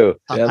 quick too.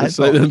 Yeah, I the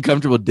slightly felt-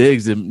 uncomfortable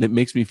digs. It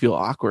makes me feel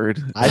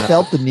awkward. I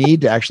felt the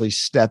need to actually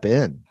step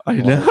in. I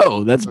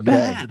know that's Okay.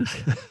 bad.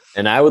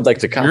 And I would like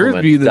to Yours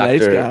compliment being the nice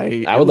Dr.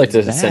 guy. I would like to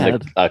was send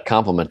bad. a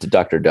compliment to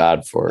Dr.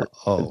 Dodd for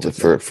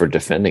for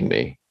defending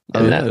me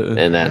in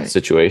that Right.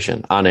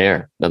 situation on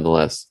air,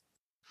 nonetheless.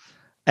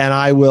 And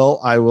I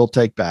will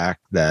take back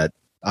that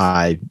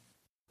I,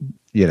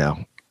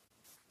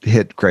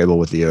 hit Crable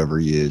with the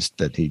overused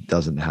that he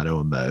doesn't know how to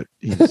emote.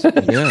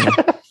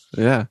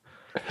 Yeah.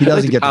 He I'd like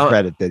doesn't to get the com-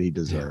 credit that he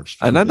deserves.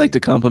 And I'd like to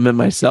compliment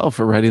myself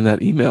for writing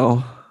that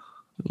email.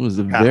 It was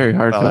a very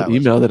well, heartfelt that was-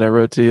 email that I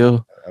wrote to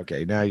you.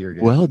 Okay, now you're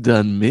good. Well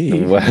done,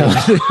 me. Well,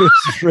 it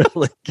was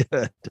really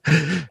good.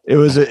 It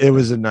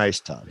was a nice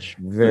touch.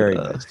 Very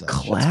nice touch.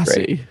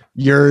 Classy.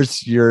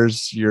 Yours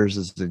is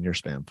in your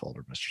spam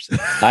folder, Mr. C.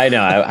 I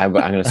know. I'm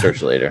going to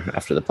search later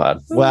after the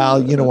pod.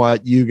 Well, you know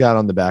what? You got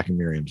on the back of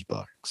Miriam's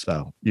book,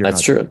 so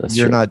That's true. That's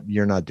true.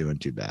 You're not doing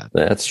too bad.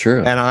 That's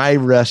true. And I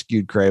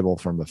rescued Crable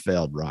from a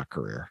failed rock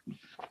career,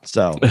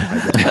 so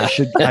I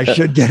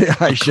should get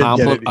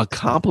it. A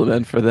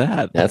compliment for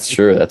that. That's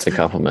true. That's a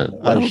compliment.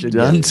 I Well should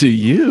done get to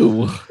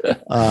you.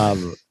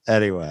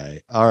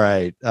 Anyway, all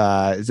right.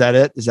 Is that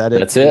it?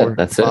 That's it. for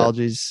That's it.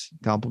 Apologies,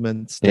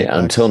 compliments. Yeah. takebacks?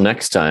 Until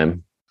next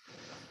time.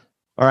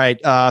 All right,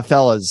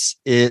 fellas.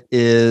 It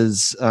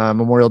is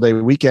Memorial Day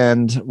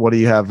weekend. What do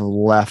you have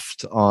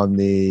left on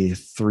the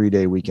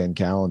 3-day weekend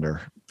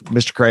calendar?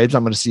 Mr. Krabs,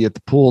 I'm going to see you at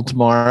the pool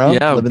tomorrow.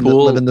 Yeah, living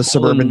pool the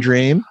suburban and-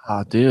 dream.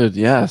 Oh, dude,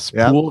 yes.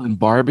 Yep. Pool and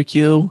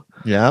barbecue.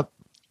 Yep.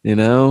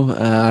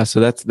 So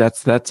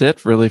that's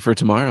it really for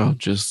tomorrow.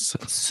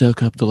 Just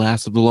soak up the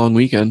last of the long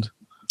weekend.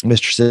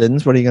 Mr.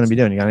 Siddons, what are you going to be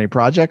doing? You got any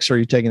projects, or are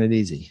you taking it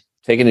easy?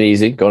 Taking it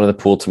easy, going to the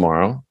pool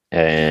tomorrow,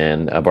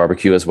 and a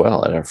barbecue as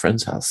well at our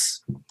friend's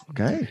house.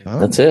 Okay. Oh,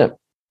 That's it.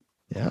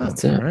 Yeah.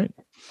 That's it. All right.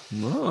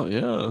 Oh,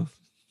 yeah.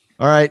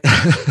 All right.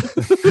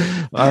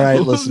 All right,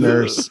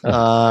 listeners.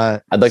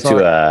 I'd like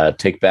to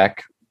take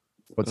back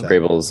What's that?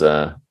 Grable's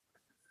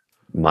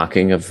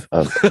mocking of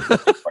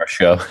our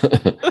show.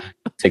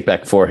 Take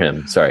back for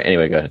him. Sorry.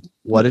 Anyway, go ahead.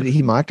 What did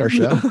he mock our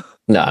show?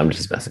 No, I'm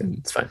just messing.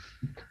 It's fine.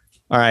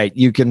 All right.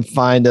 You can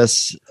find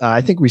us.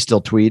 I think we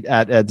still tweet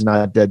at Ed's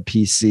Not Dead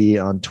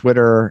PC on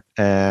Twitter.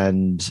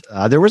 And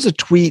there was a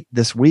tweet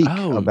this week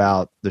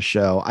about the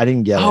show. I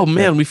didn't get it. Oh,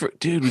 man. We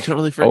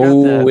totally forgot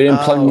that. We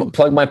didn't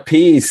plug my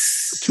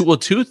piece.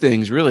 Two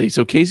things, really.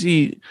 So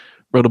Casey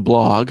wrote a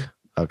blog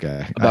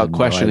about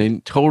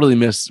questioning. Totally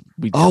missed.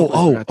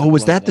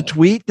 Was that the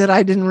tweet that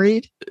I didn't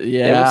read?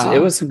 Yeah. It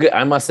was good.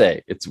 I must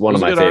say, it's one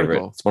of my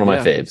favorites. It's one of my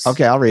faves.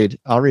 Okay. I'll read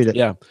it.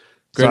 Yeah.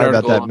 Great Sorry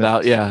article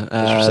about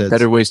that.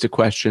 better ways to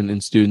question in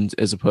students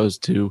as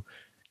opposed to,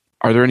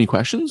 are there any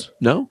questions?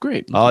 No?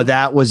 Great. Oh,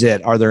 that was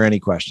it. Are there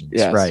any questions?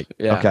 Yes. Right.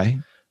 Yeah. Okay.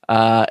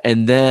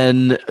 And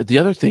then the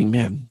other thing,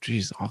 man,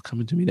 geez, all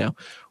coming to me now.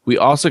 We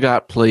also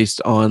got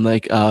placed on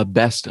like a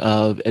best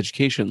of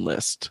education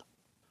list.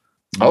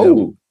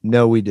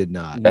 No, we did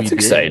not. That's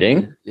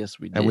exciting. Yes,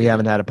 we did. And we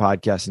haven't had a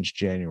podcast since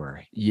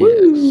January.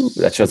 Yes.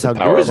 That shows the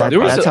power of our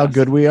That's how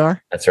good we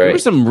are. That's right. There were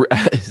some,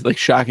 like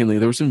shockingly,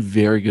 there were some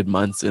very good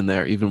months in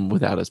there, even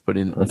without us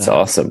putting That's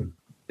awesome.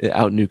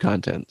 Out new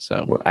content.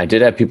 So I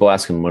did have people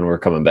asking when we're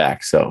coming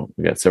back. So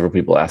we got several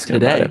people asking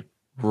today, about it.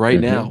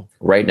 right now.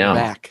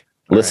 Back.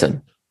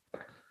 Listen.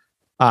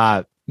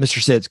 Mr.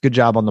 Sids, good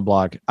job on the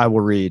blog. I will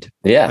read.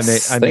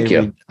 Yes, thank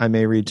you. I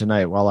may read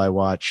tonight while I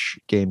watch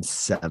Game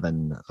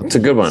 7. It's a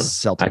good one.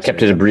 I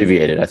kept it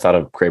abbreviated. I thought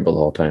of Crable the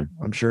whole time.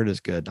 I'm sure it is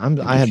good.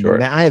 I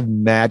have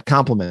mad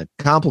compliment,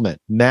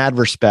 mad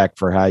respect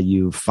for how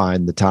you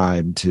find the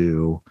time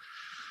to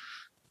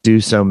do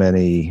so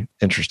many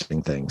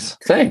interesting things.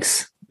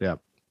 Thanks. Yeah.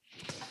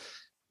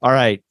 All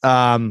right.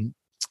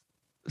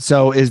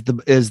 So is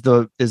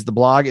the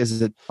blog?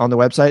 Is it on the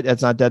website?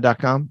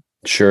 edsnotdead.com?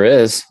 Sure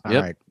is.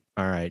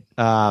 All right.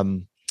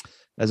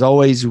 As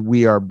always,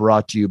 we are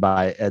brought to you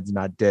by Ed's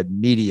Not Dead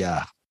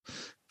Media,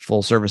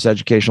 full service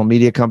educational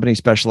media company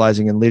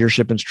specializing in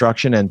leadership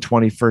instruction and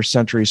 21st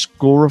century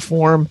school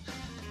reform.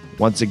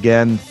 Once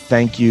again,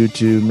 thank you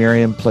to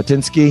Miriam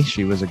Platinsky.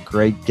 She was a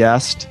great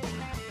guest.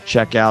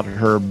 Check out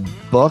her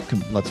book.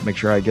 Let's make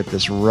sure I get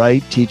this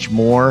right. Teach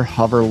More,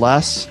 Hover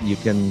Less. You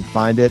can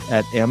find it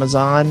at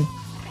Amazon.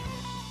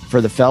 For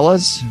the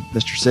fellas,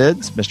 Mr.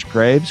 Sids, Mr.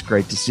 Graves,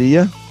 great to see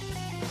you.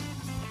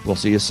 We'll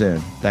see you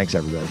soon. Thanks,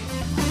 everybody.